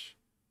gosh.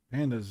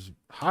 Panda's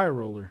high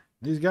roller.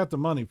 He's got the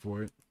money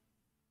for it.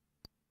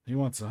 He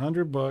wants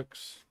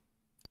 $100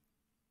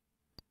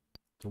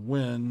 to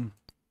win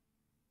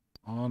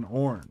on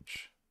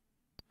orange.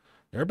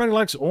 Everybody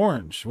likes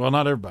orange. Well,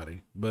 not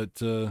everybody,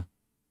 but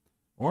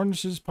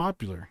orange is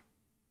popular.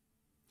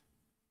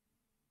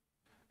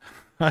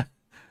 I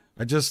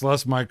just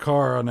lost my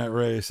car on that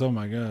race. Oh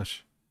my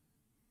gosh.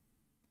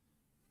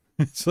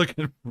 It's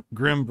looking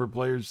grim for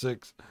player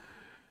 6.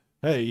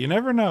 Hey, you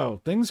never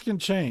know. Things can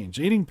change.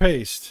 Eating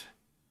Paste.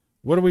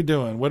 What are we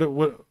doing? What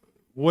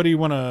do you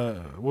want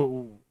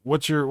to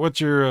what's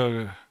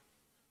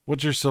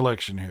your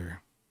selection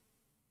here?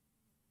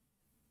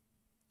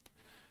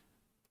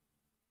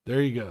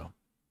 There you go.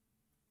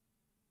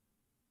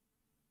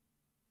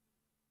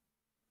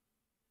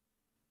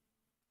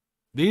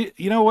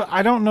 You know what?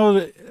 I don't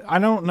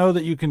know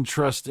that you can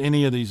trust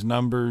any of these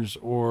numbers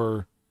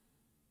or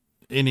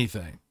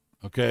anything.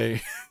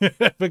 Okay.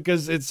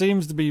 Because it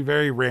seems to be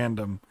very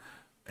random.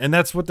 And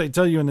that's what they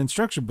tell you in the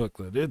instruction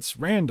booklet. It's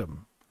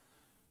random.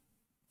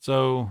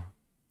 So,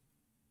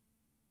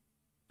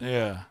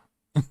 yeah.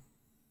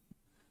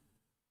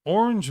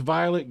 Orange,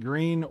 violet,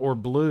 green, or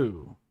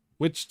blue.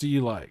 Which do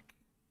you like?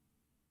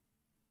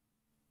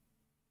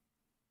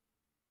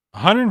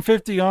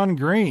 150 on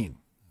green.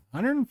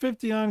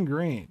 150 on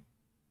green.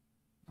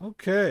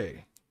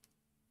 Okay.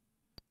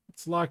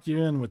 Let's lock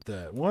you in with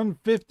that.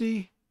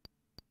 150.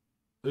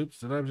 Oops,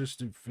 did I just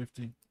do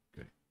 50?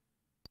 Okay.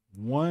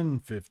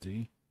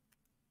 150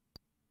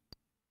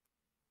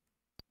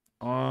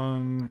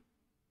 on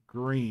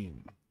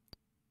green.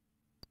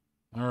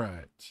 All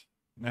right.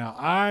 Now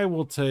I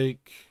will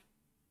take,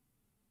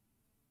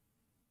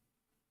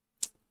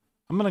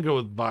 I'm going to go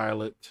with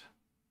violet.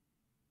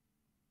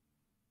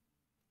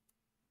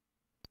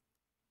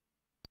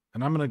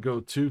 And I'm going to go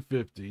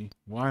 250.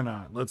 Why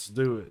not? Let's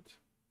do it.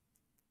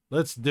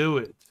 Let's do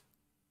it.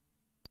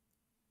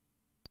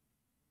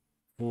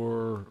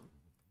 For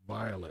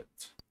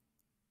violet.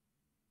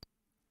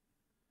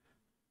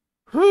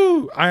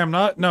 Whew. I am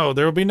not. No,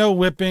 there will be no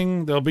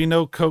whipping. There'll be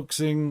no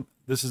coaxing.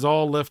 This is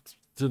all left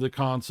to the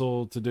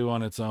console to do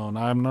on its own.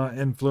 I'm not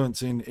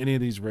influencing any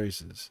of these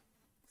races.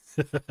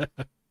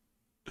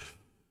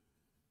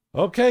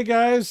 Okay,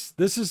 guys.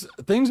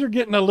 Things are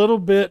getting a little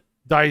bit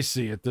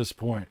dicey at this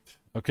point.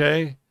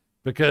 Okay,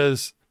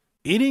 because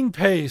Eating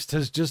Paste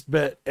has just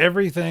bet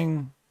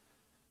everything,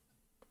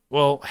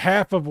 well,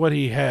 half of what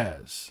he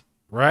has,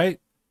 right?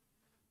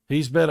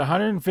 He's bet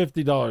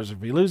 $150.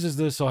 If he loses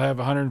this, he'll have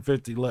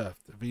 150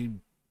 left. If he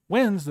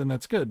wins, then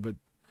that's good. But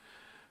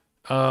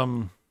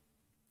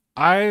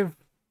I've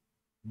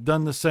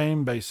done the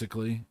same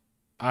basically.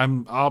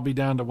 I'll be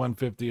down to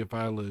 150 if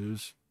I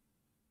lose.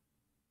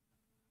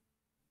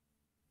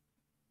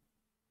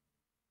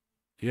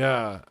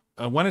 Yeah,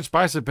 One Inch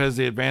Bicep has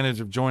the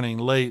advantage of joining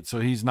late, so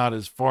he's not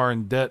as far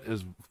in debt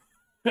as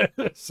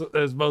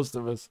as most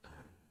of us.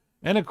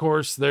 And of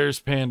course, there's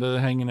Panda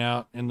hanging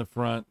out in the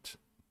front,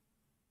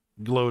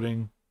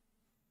 gloating.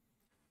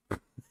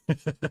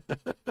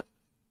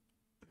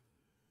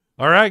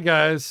 All right,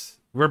 guys,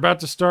 we're about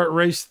to start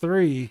race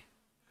 3.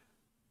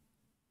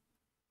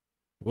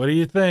 What do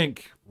you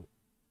think?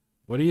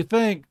 What do you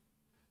think?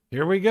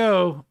 Here we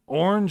go.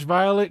 Orange,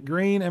 violet,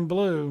 green, and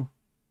blue.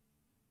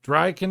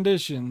 Dry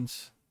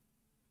conditions.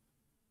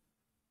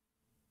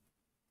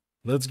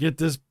 Let's get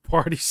this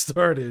party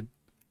started.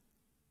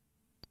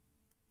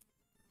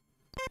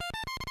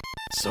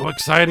 So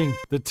exciting.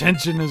 The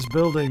tension is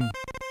building.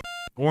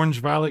 Orange,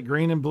 violet,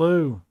 green, and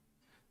blue.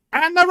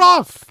 And they're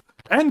off!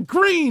 And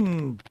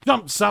green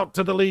jumps out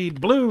to the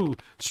lead. Blue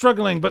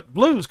struggling, but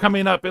blue's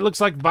coming up. It looks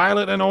like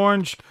violet and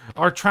orange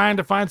are trying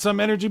to find some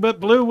energy,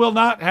 but blue will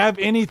not have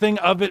anything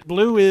of it.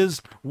 Blue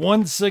is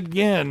once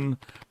again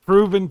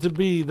proven to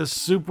be the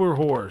super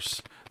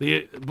horse.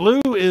 The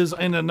blue is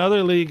in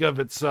another league of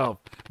itself,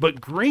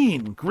 but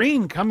green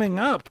coming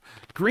up.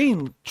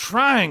 Green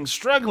trying,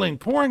 struggling,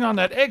 pouring on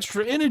that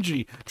extra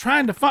energy,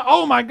 trying to find,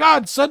 oh my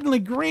God, suddenly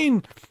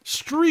green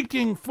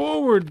streaking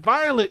forward.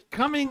 Violet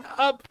coming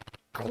up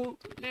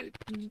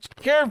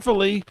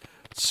carefully,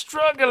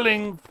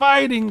 struggling,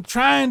 fighting,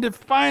 trying to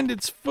find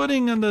its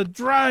footing on the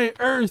dry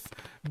earth.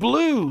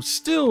 Blue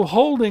still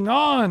holding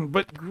on,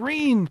 but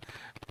green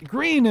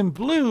and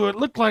blue,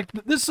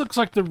 this looks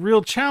like the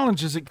real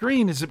challenge. Is it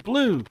green? Is it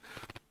blue?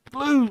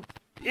 Blue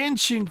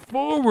inching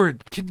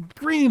forward. Can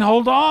green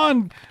hold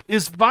on?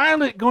 Is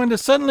violet going to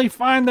suddenly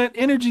find that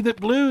energy that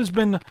blue has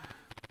been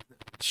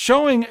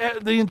showing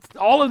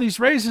all of these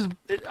races?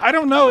 I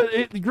don't know.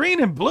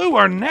 Green and blue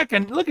are neck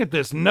and look at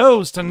this,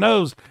 nose to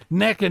nose,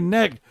 neck and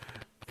neck.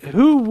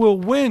 Who will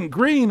win,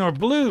 green or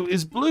blue?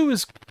 Blue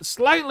is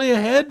slightly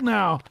ahead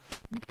now.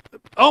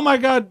 Oh my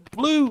God,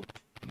 blue.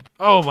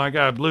 Oh my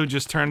God, blue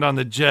just turned on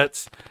the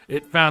jets.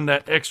 It found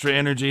that extra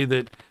energy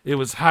that it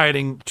was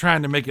hiding,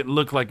 trying to make it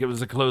look like it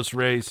was a close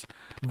race.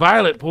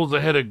 Violet pulls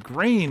ahead of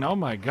green. Oh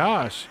my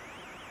gosh.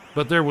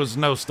 But there was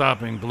no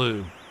stopping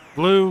blue.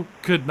 Blue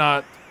could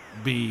not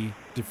be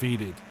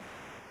defeated.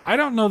 I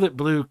don't know that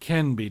blue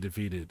can be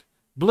defeated.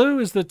 Blue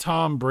is the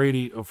Tom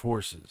Brady of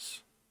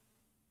horses.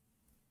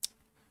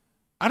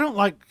 I don't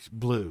like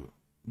blue.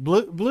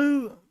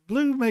 Blue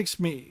makes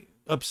me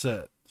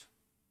upset.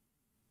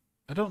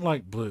 I don't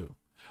like blue.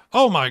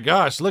 Oh my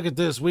gosh, look at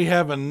this. We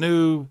have a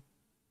new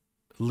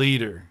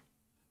leader.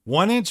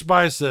 1 Inch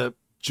Bicep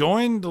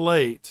joined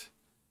late,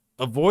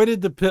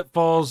 avoided the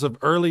pitfalls of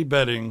early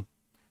betting,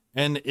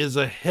 and is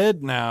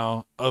ahead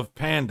now of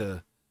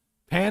Panda.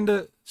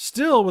 Panda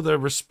still with a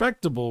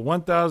respectable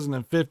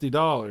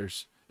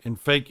 $1,050 in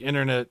fake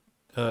internet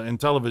and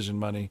television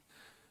money.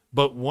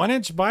 But 1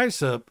 Inch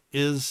Bicep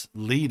is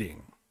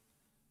leading.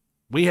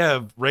 We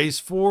have race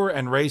 4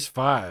 and race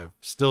 5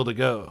 still to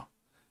go.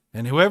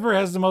 And whoever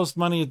has the most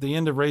money at the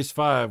end of race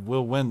 5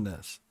 will win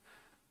this.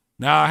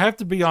 Now, I have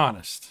to be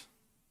honest.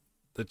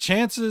 The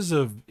chances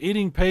of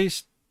Eating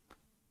Paste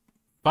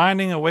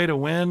finding a way to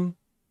win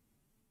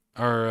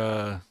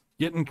are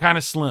getting kind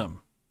of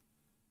slim.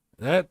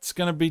 That's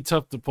going to be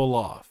tough to pull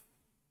off.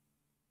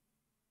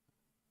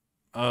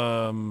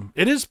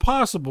 It is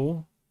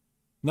possible.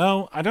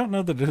 No, I don't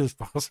know that it is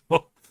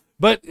possible.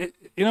 But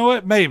you know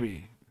what?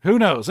 Maybe. Who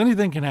knows?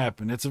 Anything can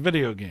happen. It's a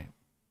video game.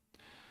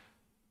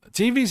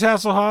 TV's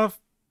Hasselhoff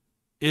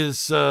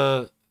is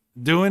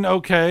doing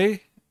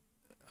okay.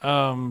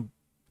 I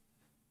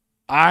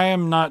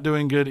am not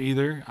doing good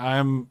either.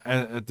 I'm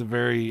at the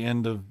very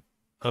end of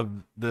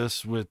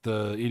this with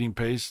Eating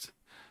Paste.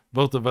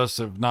 Both of us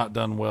have not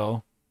done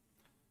well.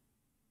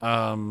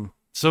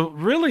 So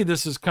really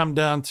this has come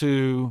down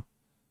to,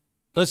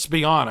 let's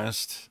be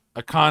honest,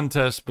 a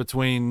contest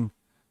between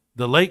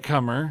the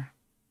latecomer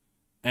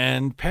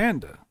and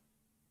Panda.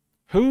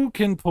 Who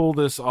can pull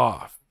this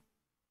off?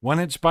 1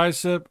 Inch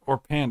Bicep or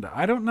Panda?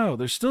 I don't know.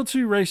 There's still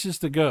 2 races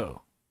to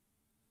go.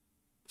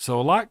 So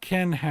a lot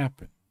can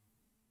happen.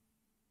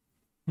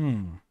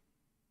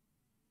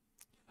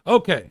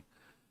 Okay.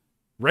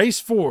 Race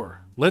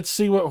 4. Let's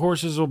see what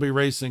horses will be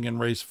racing in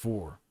race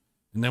 4.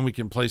 And then we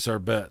can place our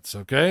bets,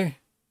 okay?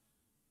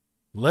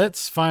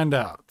 Let's find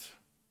out.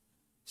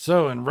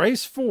 So in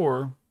race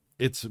 4,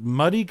 it's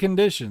muddy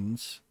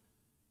conditions.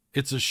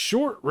 It's a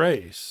short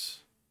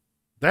race.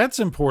 That's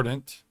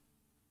important.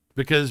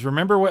 Because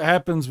remember what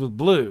happens with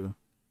blue.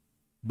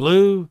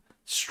 Blue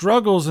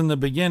struggles in the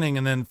beginning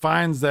and then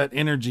finds that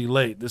energy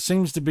late. This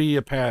seems to be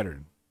a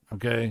pattern,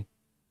 okay?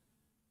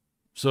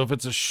 So if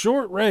it's a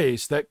short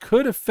race, that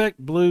could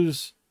affect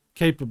blue's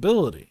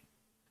capability.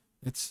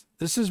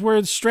 This is where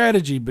the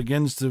strategy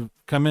begins to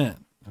come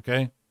in,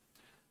 okay?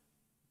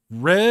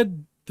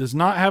 Red does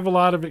not have a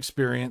lot of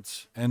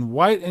experience, and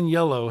white and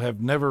yellow have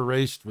never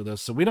raced with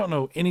us, so we don't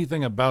know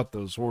anything about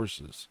those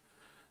horses.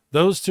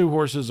 Those two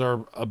horses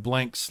are a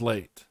blank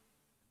slate.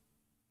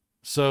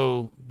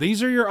 So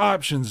these are your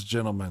options,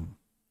 gentlemen.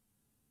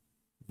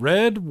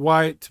 Red,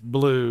 white,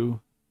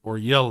 blue, or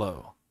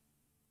yellow.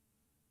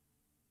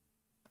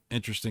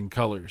 Interesting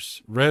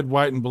colors. Red,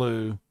 white, and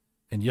blue,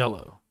 and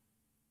yellow.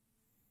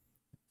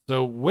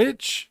 So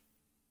which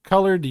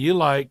color do you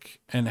like,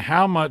 and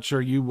how much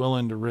are you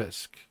willing to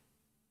risk?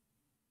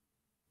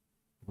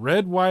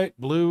 Red, white,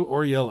 blue,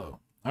 or yellow?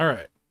 All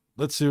right,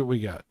 let's see what we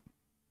got.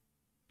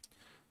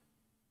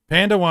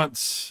 Panda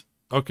wants,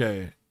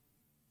 okay.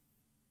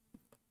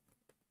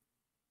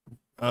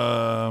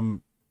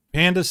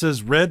 Panda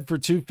says red for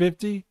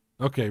 250.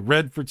 Okay,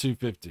 red for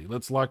 250.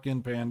 Let's lock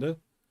in Panda.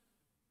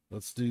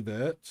 Let's do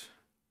that.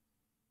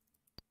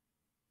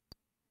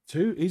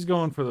 He's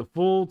going for the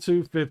full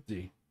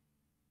 250.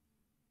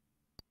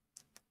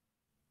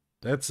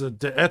 That's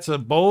a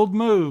bold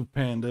move,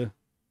 Panda.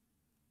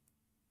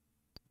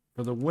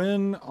 For the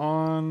win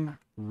on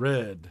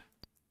red.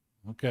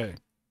 Okay.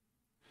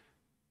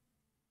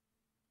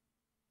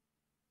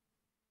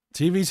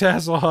 TV's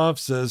Hasselhoff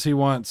says he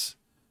wants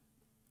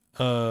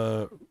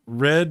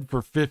red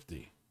for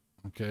 50.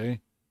 Okay.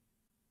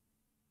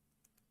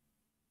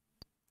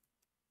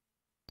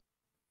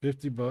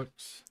 $50.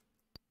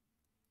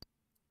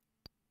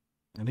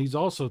 And he's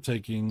also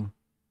taking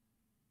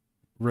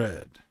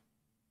red.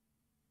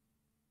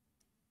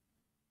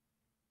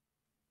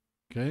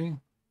 Okay.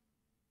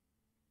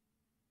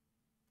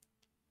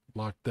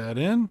 Lock that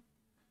in.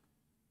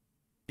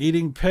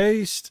 Eating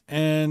paste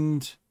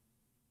and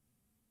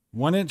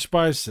 1-inch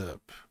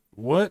bicep.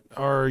 What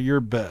are your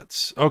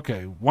bets?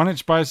 Okay,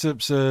 1-inch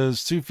bicep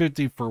says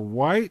 250 for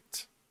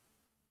white.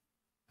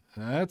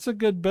 That's a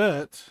good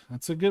bet.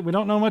 We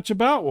don't know much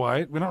about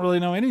white. We don't really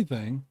know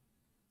anything.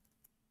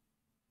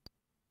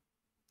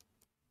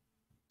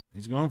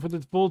 He's going for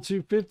the full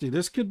 250.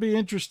 This could be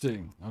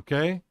interesting,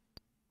 okay?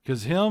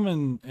 Because him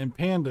and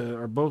Panda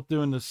are both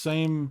doing the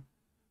same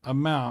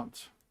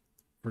amount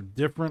for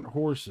different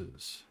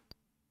horses.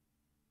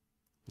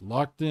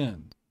 Locked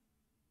in.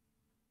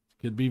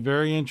 Could be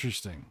very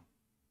interesting.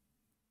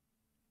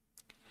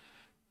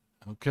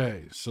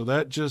 Okay, so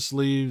that just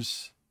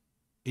leaves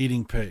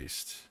eating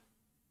paste.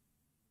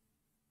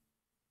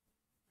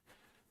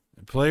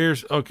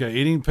 Players, okay,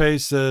 eating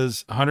paste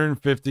says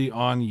 150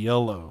 on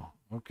yellow.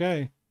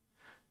 Okay.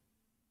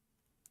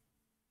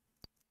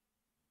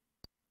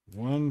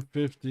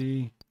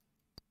 150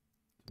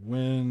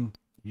 win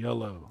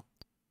yellow.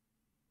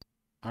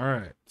 All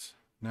right.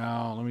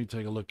 Now, let me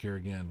take a look here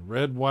again.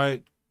 Red,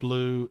 white,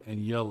 blue,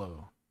 and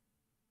yellow.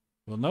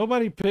 Well,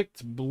 nobody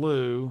picked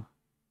blue.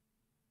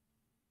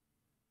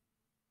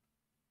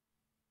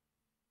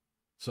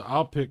 So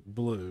I'll pick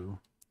blue.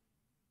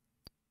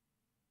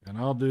 And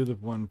I'll do the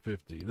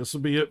 150. This will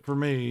be it for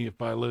me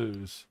if I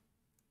lose.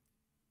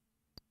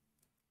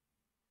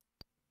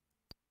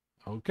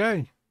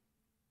 Okay.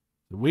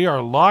 We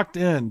are locked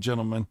in,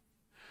 gentlemen.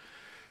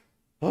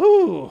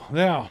 Oh,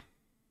 now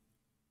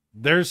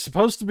there's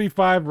supposed to be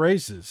 5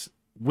 races.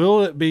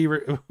 Will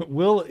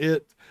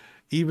it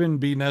even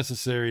be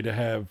necessary to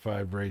have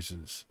 5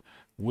 races?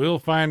 We'll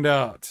find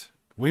out.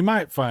 We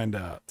might find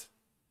out.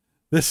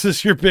 This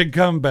is your big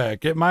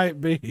comeback. It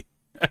might be.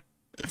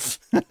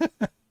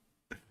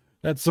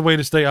 That's the way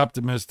to stay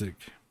optimistic.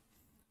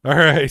 All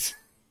right.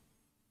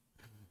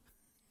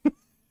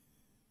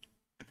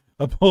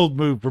 A bold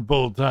move for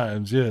bold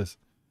times, yes.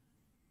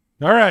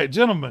 All right,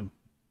 gentlemen.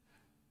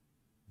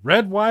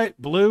 Red,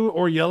 white, blue,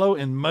 or yellow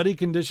in muddy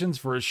conditions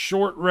for a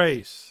short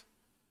race.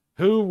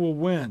 Who will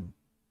win?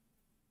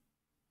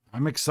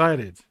 I'm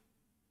excited.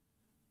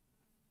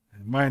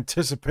 My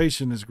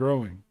anticipation is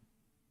growing.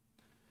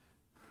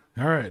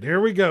 All right, here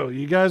we go.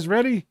 You guys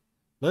ready?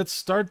 Let's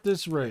start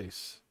this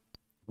race.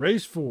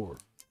 Race 4.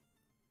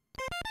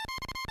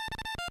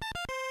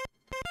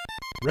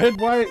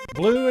 Red, white,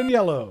 blue, and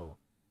yellow.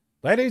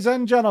 Ladies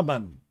and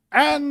gentlemen,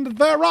 and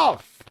they're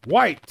off.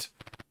 White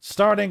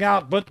starting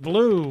out, but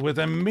blue with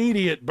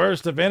immediate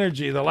burst of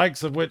energy, the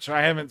likes of which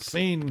I haven't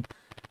seen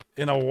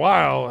in a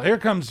while. Here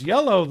comes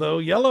yellow, though.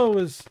 Yellow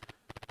is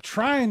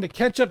trying to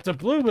catch up to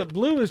blue, but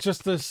blue is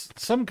just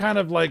some kind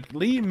of like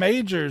Lee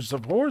Majors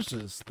of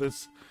horses.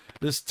 This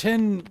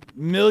 $10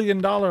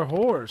 million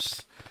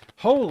horse.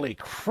 Holy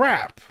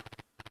crap.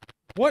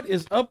 What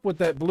is up with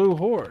that blue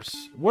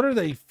horse? What are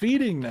they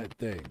feeding that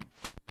thing?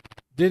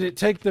 Did it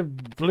take the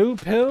blue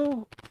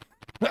pill?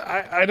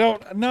 I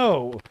don't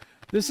know.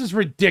 This is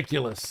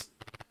ridiculous.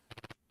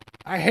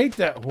 I hate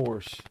that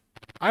horse.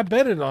 I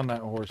betted on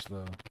that horse,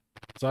 though.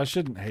 So I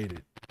shouldn't hate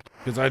it.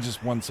 Because I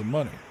just won some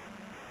money.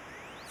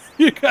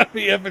 You gotta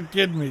be effing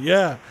kidding me.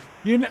 Yeah.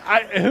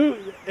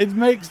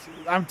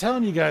 I'm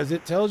telling you guys,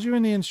 it tells you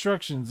in the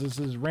instructions this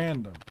is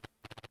random.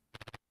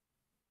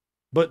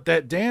 But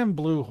that damn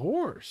blue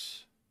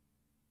horse,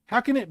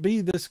 how can it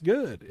be this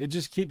good? It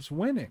just keeps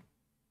winning.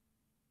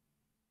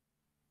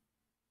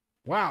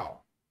 Wow.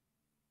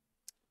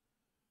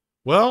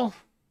 Well,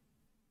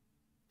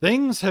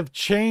 things have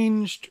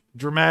changed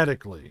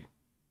dramatically.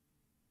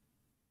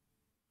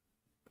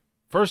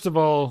 First of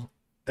all,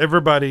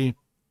 everybody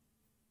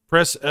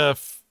Press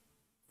F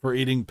for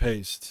eating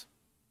paste.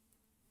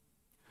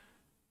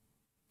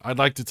 I'd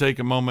like to take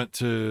a moment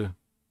to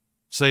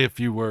say a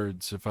few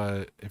words,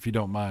 if you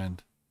don't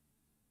mind.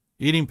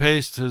 Eating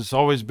paste has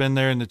always been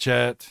there in the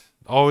chat.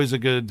 Always a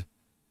good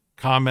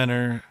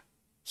commenter.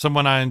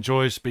 Someone I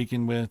enjoy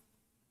speaking with.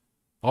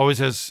 Always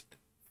has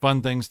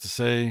fun things to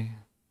say.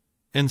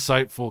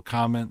 Insightful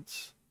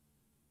comments.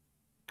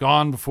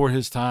 Gone before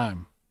his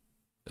time,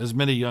 as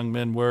many young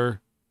men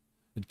were.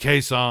 In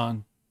case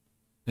on.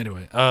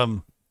 Anyway,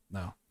 no.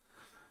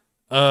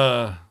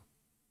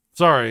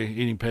 Sorry,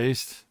 Eating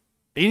Paste.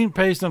 Eating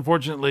Paste,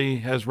 unfortunately,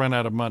 has run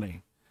out of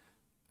money.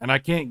 And I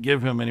can't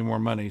give him any more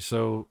money,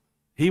 so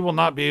he will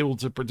not be able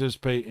to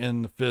participate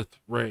in the 5th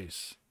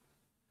race.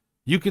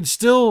 You can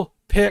still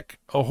pick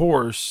a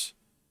horse,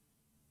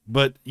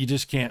 but you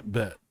just can't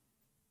bet.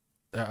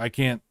 I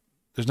can't,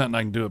 there's nothing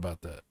I can do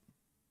about that.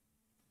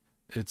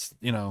 It's,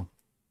 you know,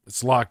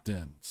 it's locked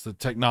in. It's the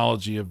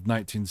technology of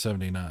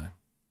 1979.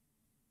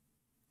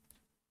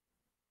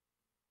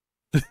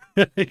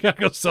 You gotta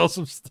go sell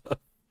some stuff.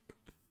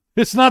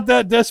 It's not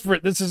that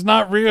desperate. This is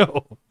not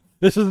real.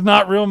 This is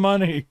not real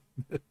money.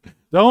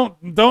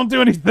 Don't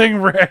do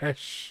anything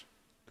rash.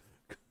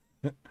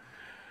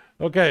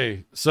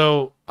 Okay,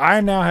 so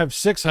I now have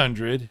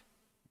 600.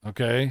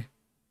 Okay.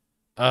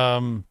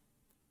 1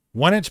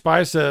 Inch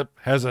Bicep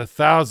has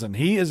 1,000.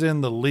 He is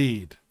in the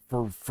lead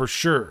for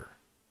sure.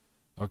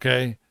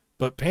 Okay,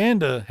 but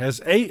Panda has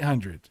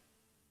 800.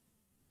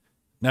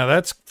 Now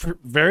that's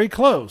very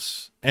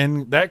close,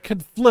 and that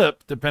could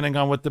flip depending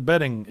on what the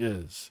betting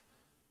is.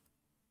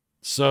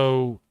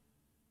 So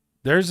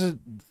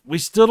we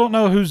still don't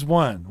know who's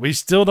won. We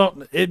still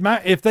don't, it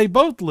might, if they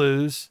both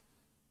lose,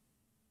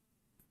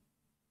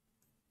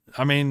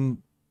 I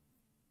mean,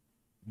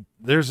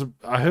 there's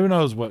who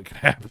knows what could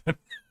happen.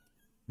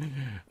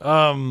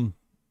 And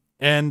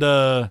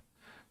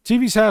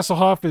TV's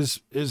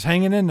Hasselhoff is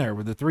hanging in there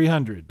with the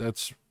 300.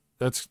 That's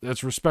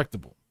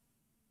respectable.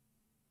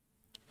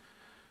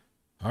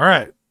 All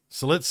right,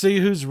 so let's see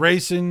who's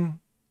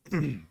racing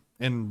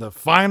in the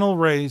final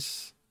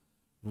race,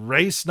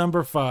 race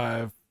number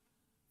 5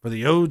 for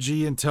the OG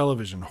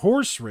Intellivision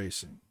Horse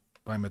Racing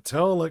by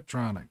Mattel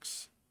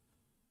Electronics.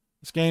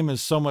 This game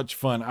is so much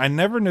fun. I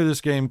never knew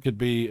this game could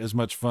be as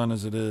much fun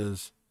as it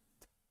is.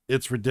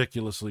 It's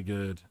ridiculously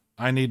good.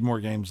 I need more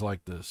games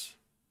like this.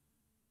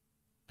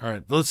 All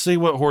right, let's see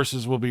what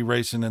horses will be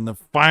racing in the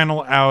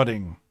final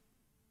outing.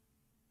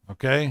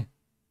 Okay?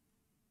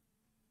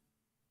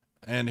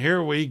 And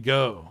here we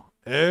go.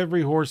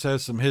 Every horse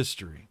has some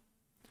history.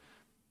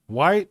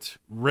 White,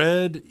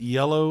 red,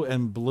 yellow,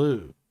 and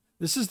blue.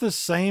 This is the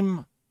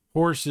same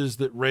horses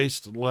that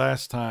raced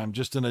last time,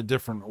 just in a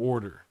different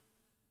order.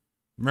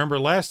 Remember,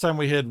 last time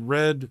we had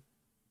red,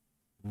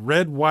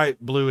 white,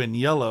 blue, and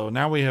yellow.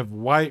 Now we have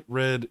white,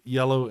 red,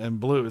 yellow,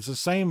 and blue. It's the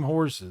same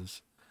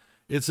horses.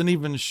 It's an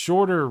even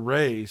shorter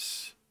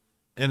race,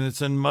 and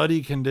it's in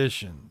muddy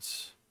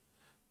conditions.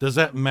 Does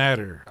that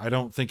matter? I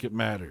don't think it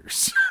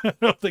matters. I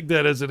don't think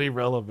that has any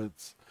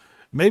relevance.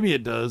 Maybe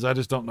it does. I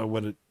just don't know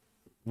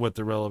what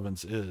the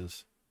relevance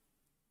is.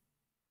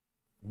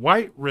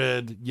 White,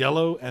 red,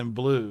 yellow, and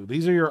blue.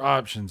 These are your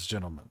options,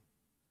 gentlemen.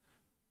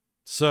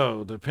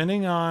 So,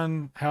 depending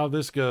on how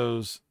this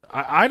goes,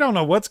 I don't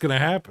know what's going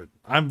to happen.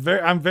 I'm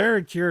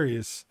very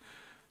curious.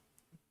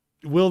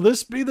 Will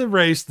this be the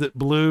race that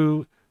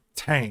blue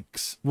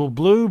tanks? Will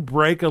blue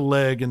break a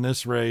leg in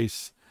this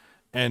race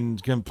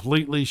and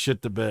completely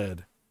shit the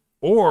bed?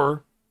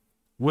 Or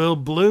will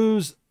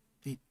blue's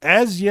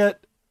as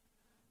yet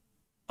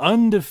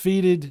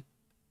undefeated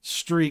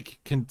streak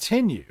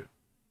continue?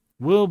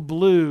 Will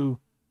blue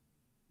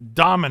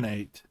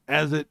dominate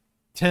as it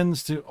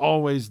tends to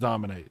always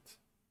dominate?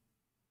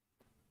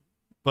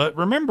 But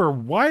remember,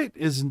 white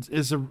is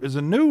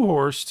a new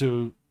horse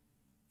to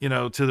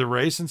the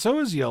race, and so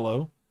is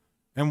yellow.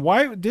 And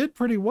white did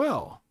pretty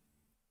well.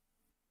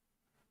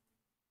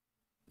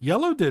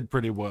 Yellow did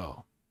pretty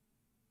well.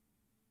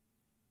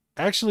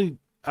 Actually,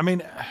 I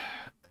mean,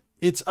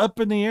 it's up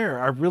in the air.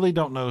 I really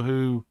don't know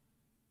who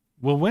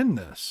will win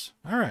this.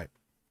 All right.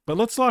 But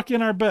let's lock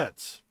in our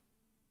bets.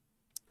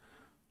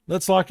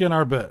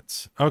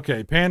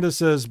 Okay, Panda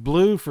says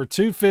blue for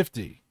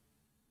 250.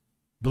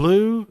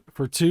 Blue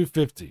for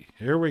 250.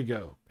 Here we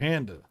go.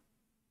 Panda.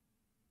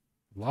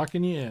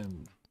 Locking you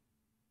in.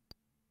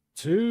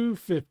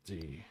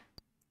 250.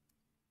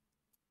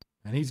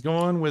 And he's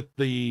going with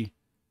the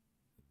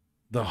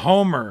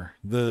homer,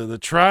 the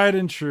tried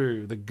and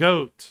true, the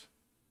GOAT,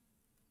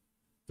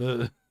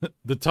 the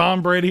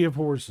Tom Brady of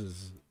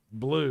horses,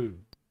 blue.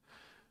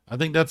 I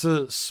think that's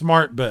a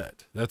smart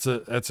bet. That's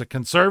a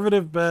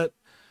conservative bet,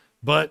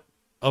 but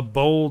a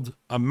bold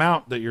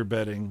amount that you're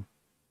betting,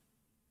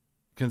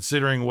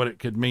 considering what it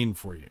could mean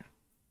for you,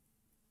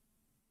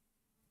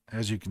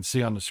 as you can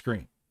see on the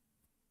screen.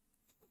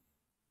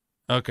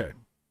 Okay.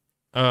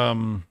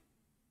 1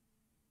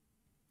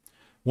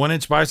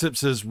 Inch Bicep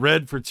says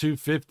red for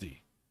 250.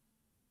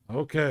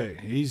 Okay,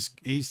 he's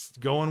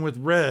going with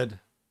red.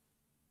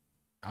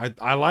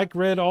 I like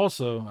red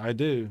also. I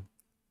do.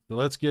 So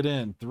let's get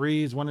in.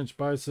 3s, 1-inch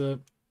bicep.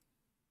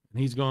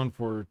 And he's going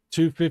for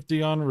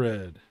 250 on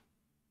red.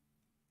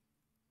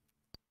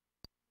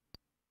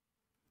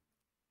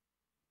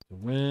 To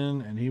win,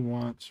 and he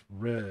wants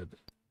red.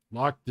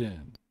 Locked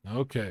in.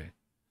 Okay.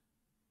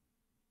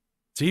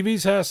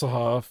 TV's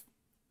Hasselhoff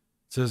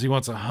says he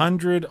wants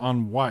 100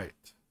 on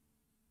white.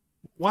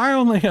 Why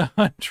only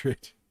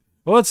 100?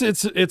 Well,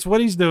 it's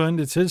what he's doing.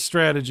 It's his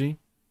strategy.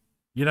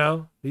 You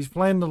know, he's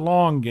playing the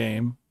long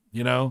game,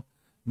 you know,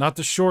 not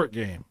the short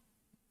game.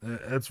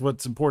 That's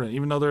what's important.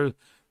 Even though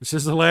this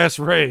is the last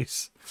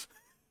race.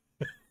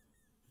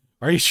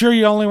 Are you sure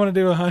you only want to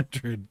do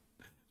 100?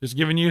 Just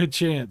giving you a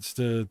chance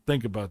to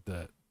think about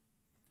that.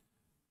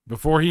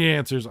 Before he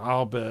answers,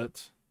 I'll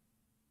bet.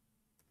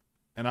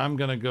 And I'm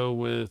going to go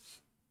with,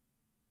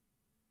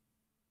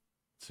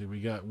 let's see,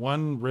 we got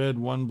 1 red,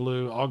 1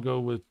 blue. I'll go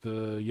with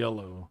the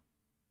yellow.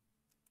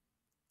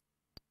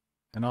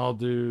 And I'll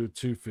do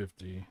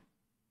 250.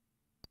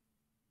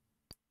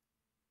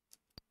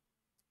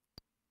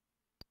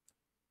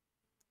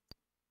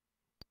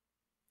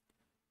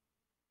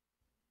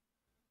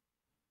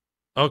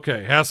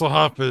 Okay,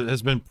 Hasselhoff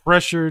has been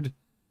pressured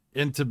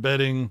into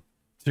betting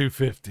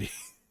 250.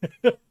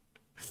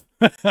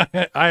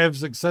 I have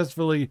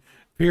successfully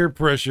peer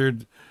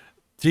pressured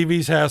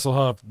TV's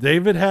Hasselhoff,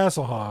 David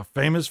Hasselhoff,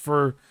 famous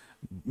for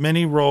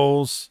many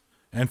roles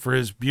and for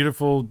his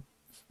beautiful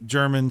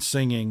German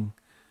singing.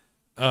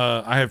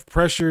 I have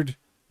pressured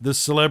the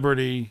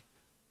celebrity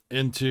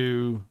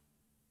into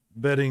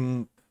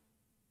betting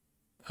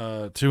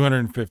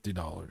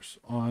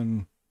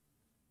 $250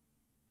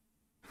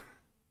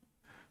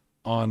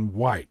 on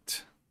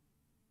white.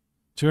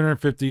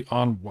 250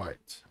 on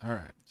white. All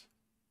right.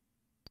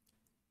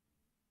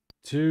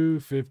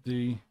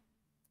 250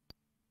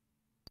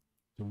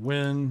 to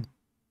win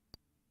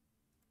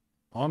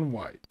on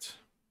white.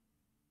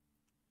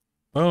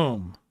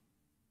 Boom.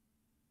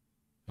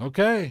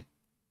 Okay.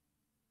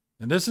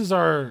 And this is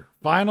our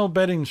final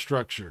betting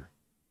structure.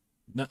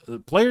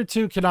 Player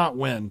 2 cannot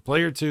win.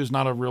 Player 2 is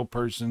not a real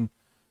person.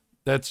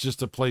 That's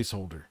just a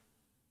placeholder.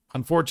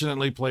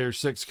 Unfortunately, player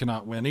 6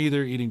 cannot win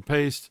either. Eating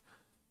Paste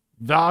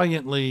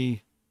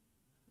valiantly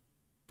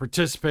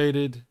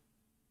participated,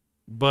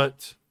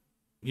 but,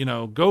 you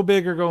know, go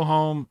big or go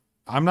home.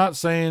 I'm not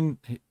saying,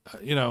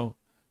 you know,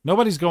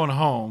 nobody's going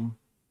home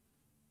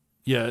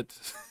yet,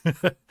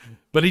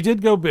 but he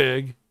did go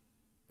big,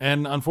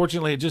 and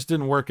unfortunately, it just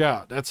didn't work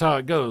out. That's how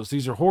it goes.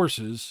 These are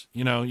horses.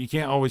 You know, you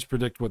can't always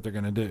predict what they're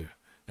going to do.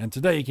 And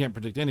today, you can't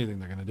predict anything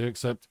they're going to do,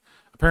 except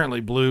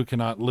apparently blue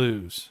cannot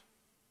lose.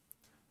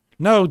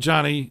 No,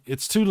 Johnny,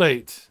 it's too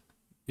late.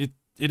 It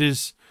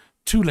is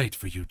too late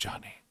for you,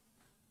 Johnny.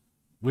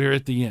 We're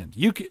at the end.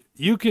 You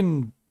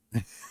can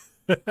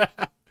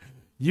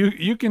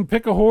you can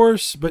pick a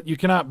horse, but you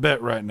cannot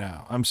bet right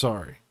now. I'm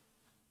sorry.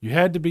 You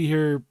had to be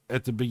here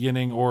at the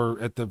beginning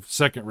or at the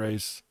second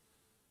race.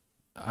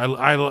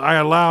 I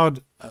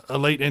allowed a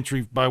late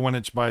entry by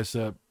 1-inch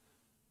bicep,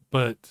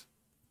 but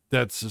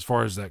that's as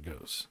far as that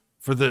goes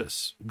for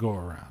this go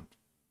around.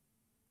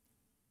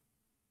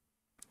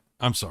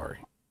 I'm sorry.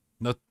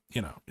 No,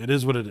 you know, it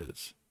is what it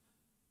is.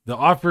 The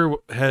offer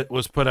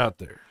was put out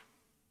there.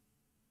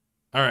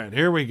 All right,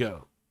 here we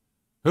go.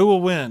 Who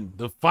will win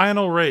the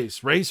final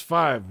race? Race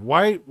 5,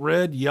 white,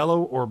 red,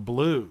 yellow, or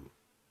blue?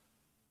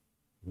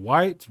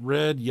 White,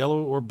 red,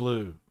 yellow, or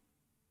blue?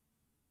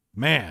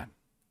 Man,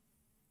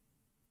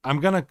 I'm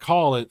going to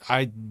call it.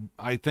 I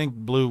think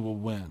blue will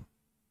win.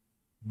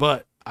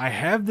 But I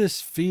have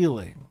this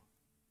feeling.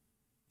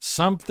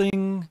 I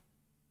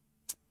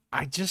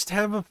just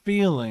have a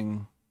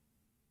feeling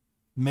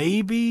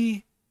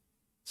maybe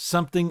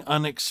something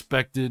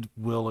unexpected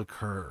will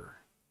occur.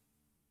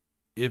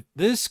 If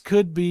this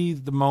could be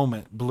the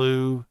moment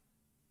blue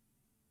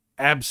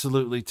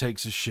absolutely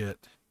takes a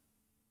shit.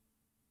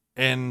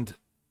 And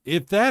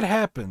if that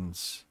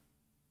happens,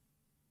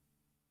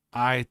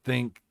 I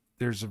think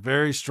there's a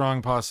very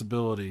strong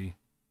possibility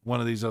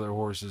one of these other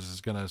horses is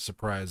going to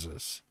surprise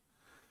us.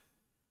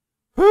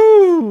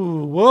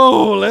 Whoo!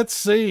 Whoa, let's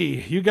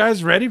see. You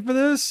guys ready for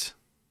this?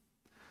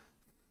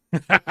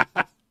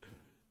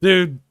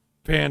 Dude,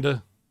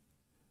 Panda,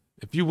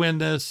 if you win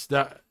this,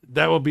 that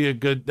will be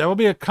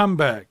a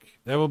comeback.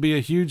 That will be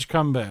a huge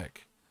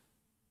comeback.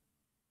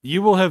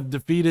 You will have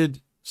defeated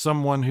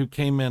someone who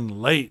came in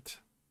late.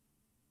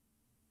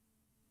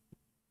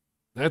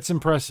 That's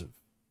impressive.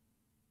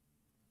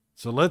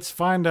 So let's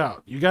find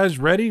out. You guys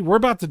ready? We're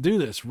about to do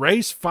this.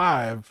 Race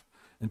 5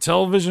 in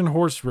Intellivision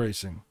horse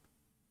racing.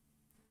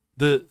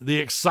 The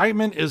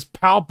excitement is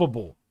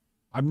palpable.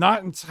 I'm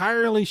not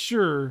entirely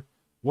sure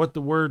what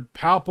the word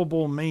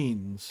palpable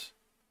means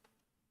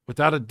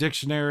without a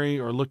dictionary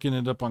or looking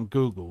it up on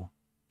Google,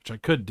 which I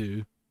could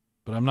do,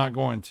 but I'm not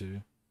going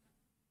to.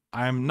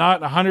 I'm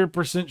not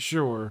 100%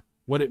 sure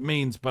what it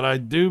means, but I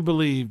do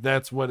believe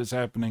that's what is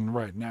happening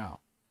right now.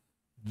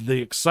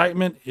 The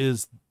excitement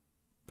is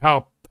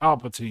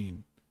Palpatine.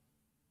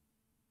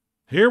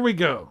 Here we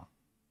go.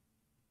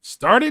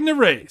 Starting the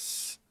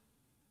race.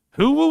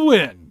 Who will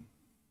win?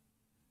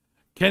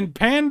 Can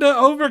Panda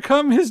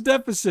overcome his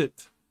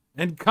deficit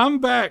and come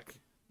back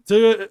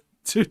to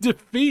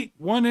defeat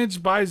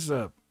 1-inch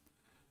bicep?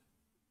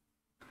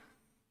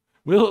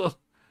 Will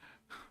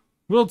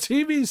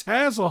TV's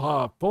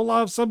Hasselhoff pull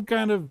off some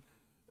kind of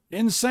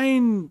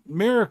insane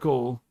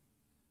miracle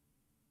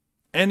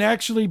and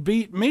actually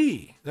beat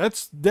me?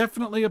 That's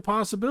definitely a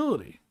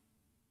possibility.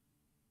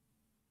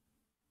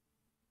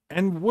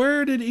 And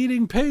where did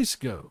Eating Pace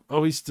go?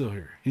 Oh, he's still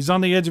here. He's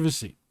on the edge of his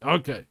seat.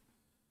 Okay.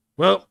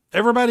 Well,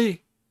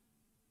 everybody,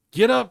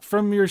 get up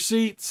from your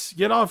seats.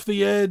 Get off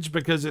the edge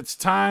because it's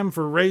time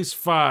for race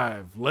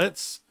 5.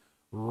 Let's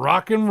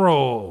rock and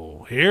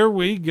roll. Here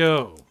we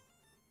go.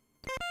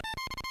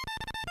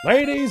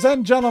 Ladies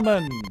and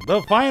gentlemen,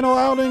 the final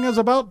outing is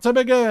about to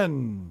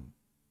begin.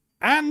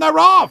 And they're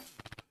off.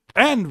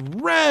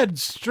 And red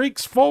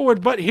streaks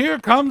forward, but here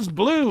comes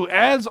blue,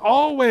 as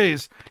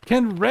always.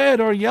 Can red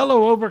or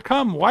yellow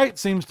overcome? White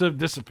seems to have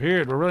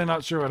disappeared. We're really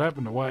not sure what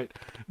happened to white.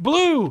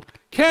 Blue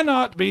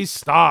cannot be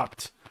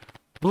stopped.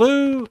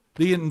 Blue,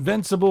 the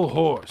invincible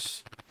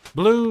horse.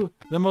 Blue,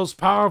 the most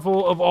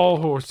powerful of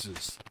all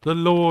horses. The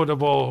lord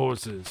of all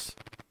horses.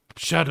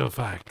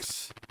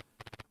 Shadowfax.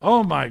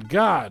 Oh my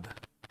God.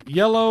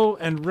 Yellow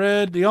and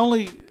red. The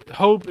only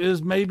hope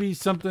is maybe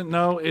something.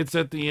 No, it's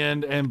at the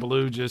end, and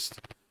blue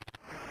just...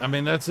 I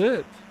mean, that's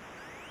it.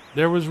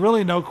 There was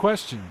really no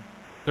question.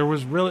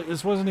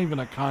 This wasn't even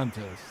a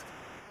contest.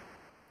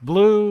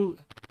 Blue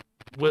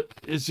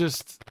is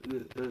just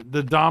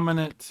the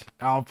dominant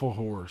alpha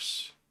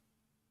horse.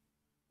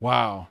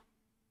 Wow.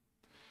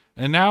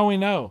 And now we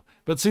know.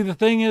 But see, the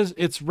thing is,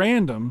 it's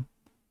random.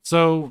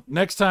 So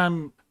next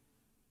time,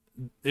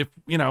 if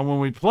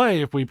we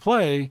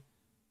play,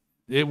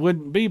 it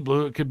wouldn't be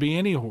blue. It could be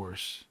any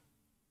horse.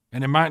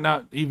 And it might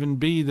not even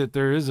be that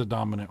there is a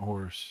dominant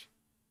horse.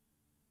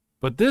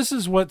 But this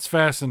is what's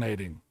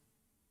fascinating.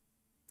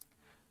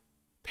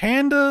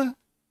 Panda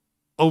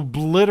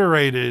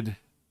obliterated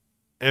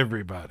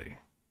everybody.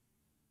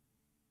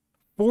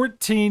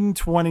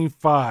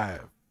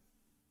 1425.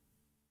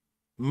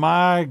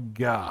 My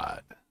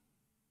God.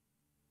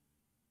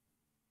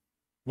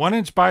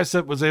 1-inch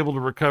bicep was able to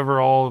recover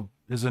all of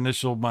his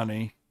initial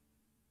money.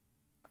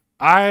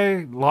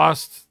 I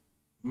lost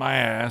my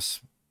ass.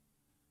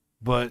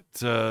 But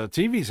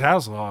TV's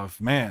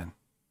Hasselhoff, man.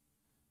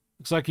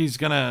 Looks like he's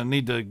going to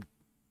need to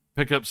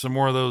pick up some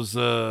more of those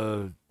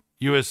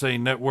USA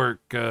Network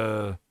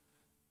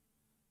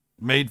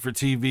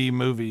made-for-TV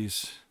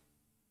movies.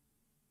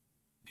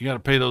 You got to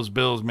pay those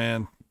bills,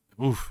 man.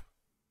 Oof.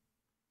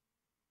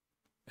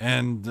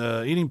 And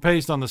Eating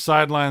Paste on the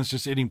sidelines,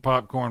 just eating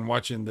popcorn,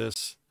 watching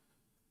this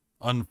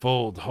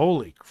unfold.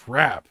 Holy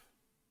crap.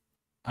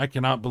 I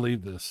cannot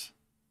believe this.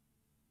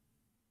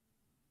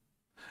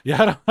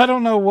 Yeah, I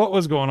don't know what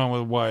was going on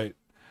with White.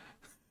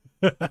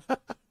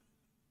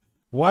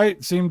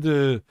 White seemed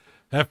to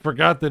have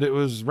forgot that it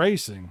was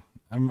racing.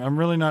 I'm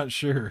really not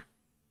sure.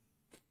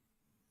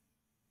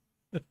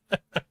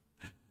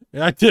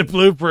 I tip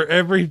blue for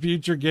every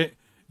future game.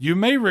 You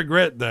may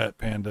regret that,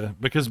 Panda,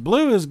 because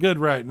blue is good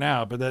right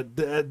now, but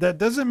that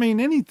doesn't mean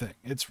anything.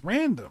 It's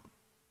random.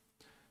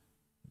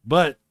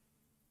 But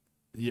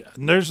yeah,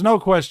 there's no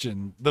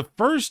question. The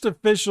first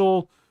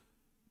official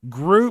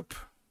group,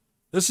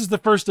 this is the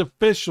first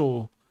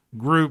official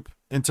group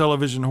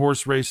Intellivision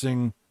horse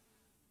racing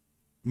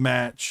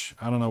match.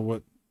 I don't know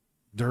what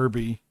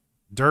derby,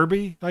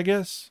 I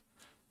guess.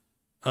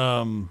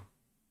 Goes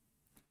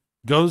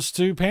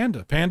to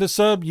Panda. Panda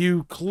sub,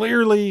 you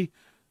clearly,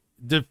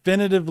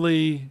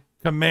 definitively,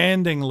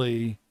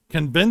 commandingly,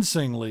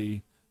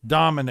 convincingly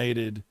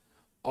dominated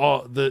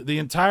all the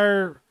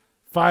entire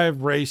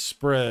 5-race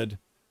spread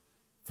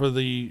for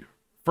the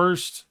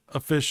first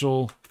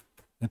official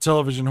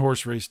Intellivision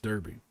horse race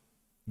derby.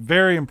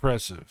 Very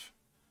impressive.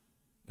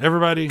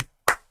 Everybody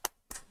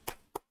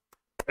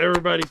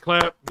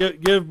clap.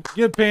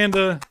 Give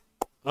Panda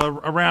a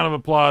round of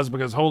applause,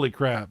 because holy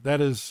crap,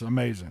 that is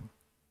amazing.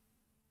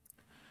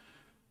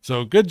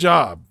 So good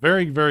job.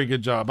 Very, very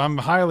good job. I'm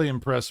highly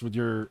impressed with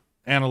your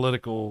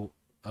analytical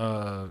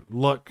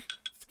luck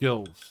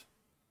skills,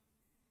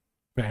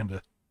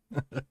 Panda.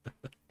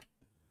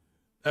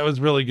 That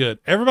was really good.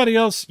 Everybody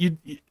else,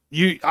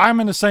 I'm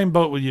in the same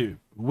boat with you.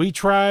 We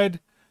tried.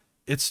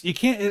 You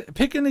can't,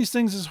 picking these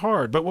things is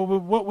hard, but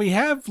what we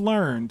have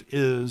learned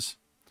is,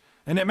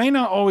 and it may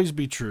not always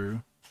be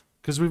true,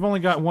 because we've only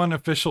got one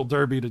official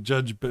derby to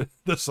judge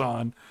this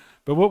on,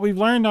 but what we've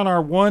learned on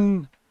our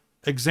one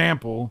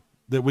example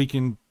that we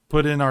can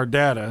put in our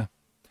data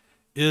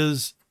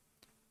is,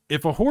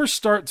 if a horse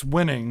starts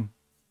winning,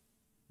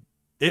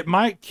 it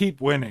might keep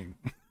winning.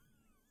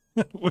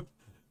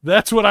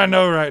 That's what I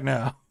know right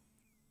now.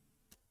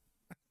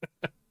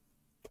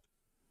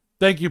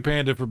 Thank you,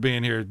 Panda, for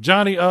being here.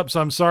 Johnny Ups,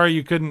 I'm sorry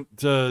you couldn't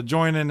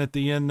join in at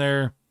the end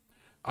there.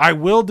 I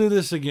will do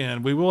this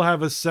again. We will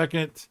have a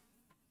second.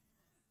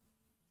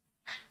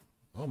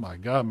 Oh my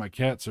God, my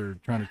cats are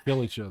trying to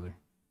kill each other.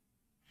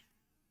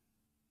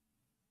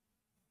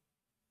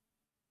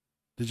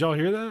 Did y'all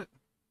hear that?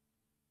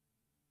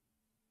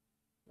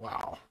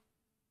 Wow.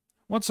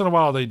 Once in a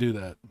while they do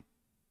that.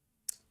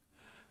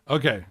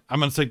 Okay, I'm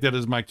going to take that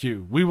as my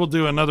cue. We will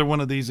do another one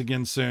of these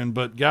again soon.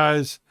 But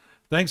guys,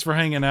 thanks for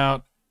hanging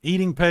out.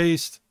 Eating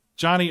Paste,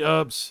 Johnny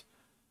Ups,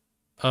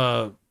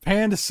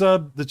 Panda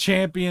Sub, the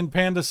champion,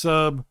 Panda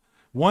Sub,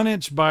 1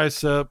 Inch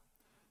Bicep.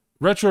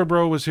 Retro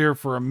Bro was here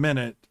for a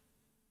minute.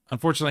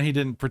 Unfortunately, he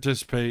didn't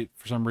participate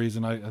for some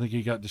reason. I think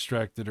he got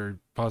distracted or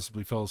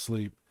possibly fell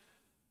asleep.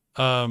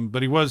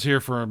 But he was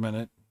here for a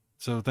minute.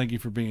 So thank you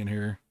for being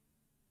here.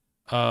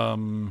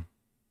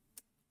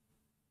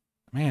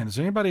 Man, is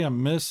there anybody I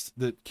missed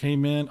that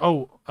came in?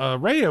 Oh,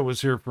 Rhea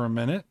was here for a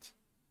minute.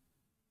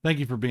 Thank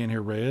you for being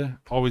here, Rhea.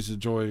 Always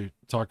enjoy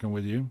talking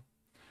with you.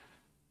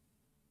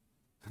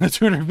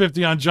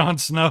 250 on Jon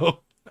Snow.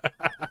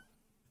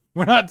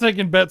 We're not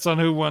taking bets on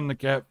who won the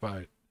cat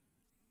fight.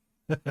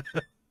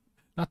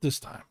 Not this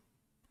time.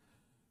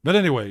 But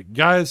anyway,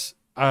 guys,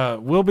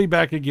 we'll be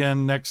back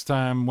again next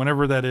time,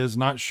 whenever that is,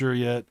 not sure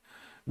yet,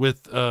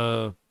 with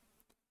the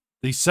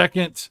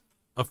second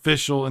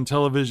official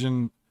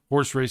Intellivision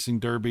horse racing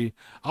derby.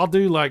 I'll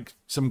do like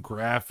some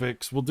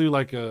graphics. We'll do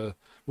like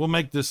we'll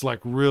make this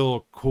like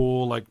real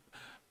cool, like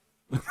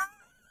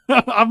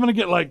I'm gonna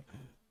get like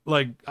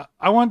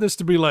I want this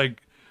to be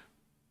like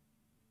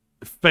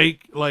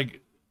fake,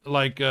 like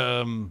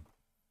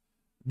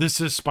this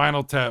is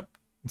Spinal Tap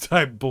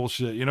type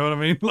bullshit, you know what I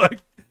mean?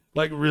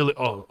 like really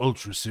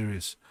ultra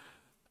serious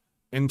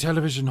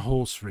Intellivision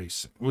horse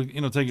racing. We,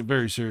 take it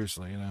very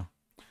seriously,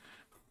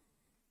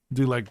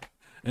 do like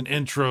an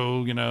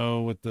intro,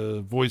 with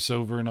the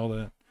voiceover and all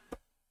that.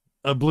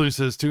 Blue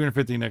says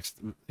 250 next.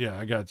 Yeah,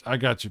 I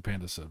got you,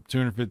 Panda Sub.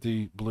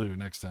 250 Blue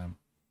next time.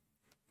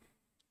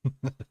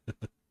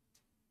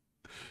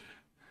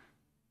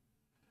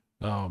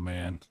 Oh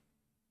man.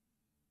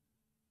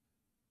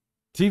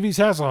 TV's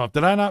Hasselhoff.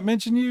 Did I not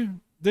mention you?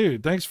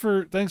 Dude, thanks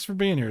for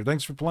being here.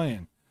 Thanks for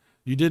playing.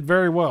 You did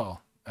very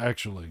well,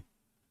 actually.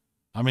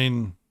 I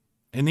mean,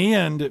 in the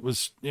end, it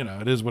was,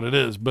 it is what it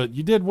is, but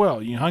you did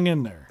well. You hung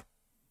in there.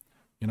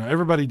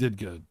 Everybody did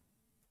good.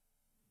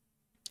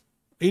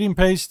 Eating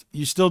Paste,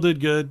 you still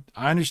did good.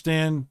 I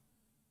understand,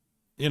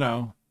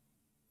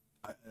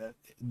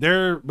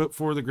 there, but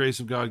for the grace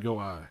of God go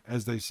I,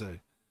 as they say,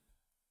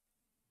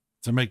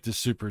 to make this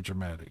super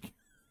dramatic.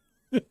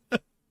 All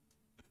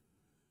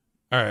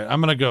right, I'm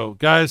going to go.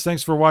 Guys,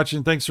 thanks for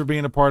watching. Thanks for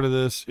being a part of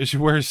this. You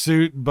should wear a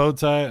suit and bow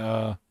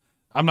tie.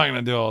 I'm not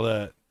going to do all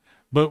that,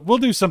 but we'll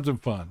do something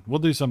fun. We'll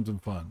do something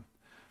fun.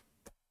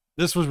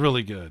 This was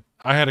really good.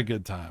 I had a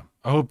good time.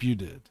 I hope you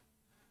did.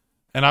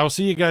 And I will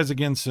see you guys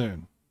again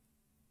soon.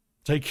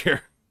 Take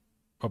care.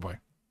 Bye-bye.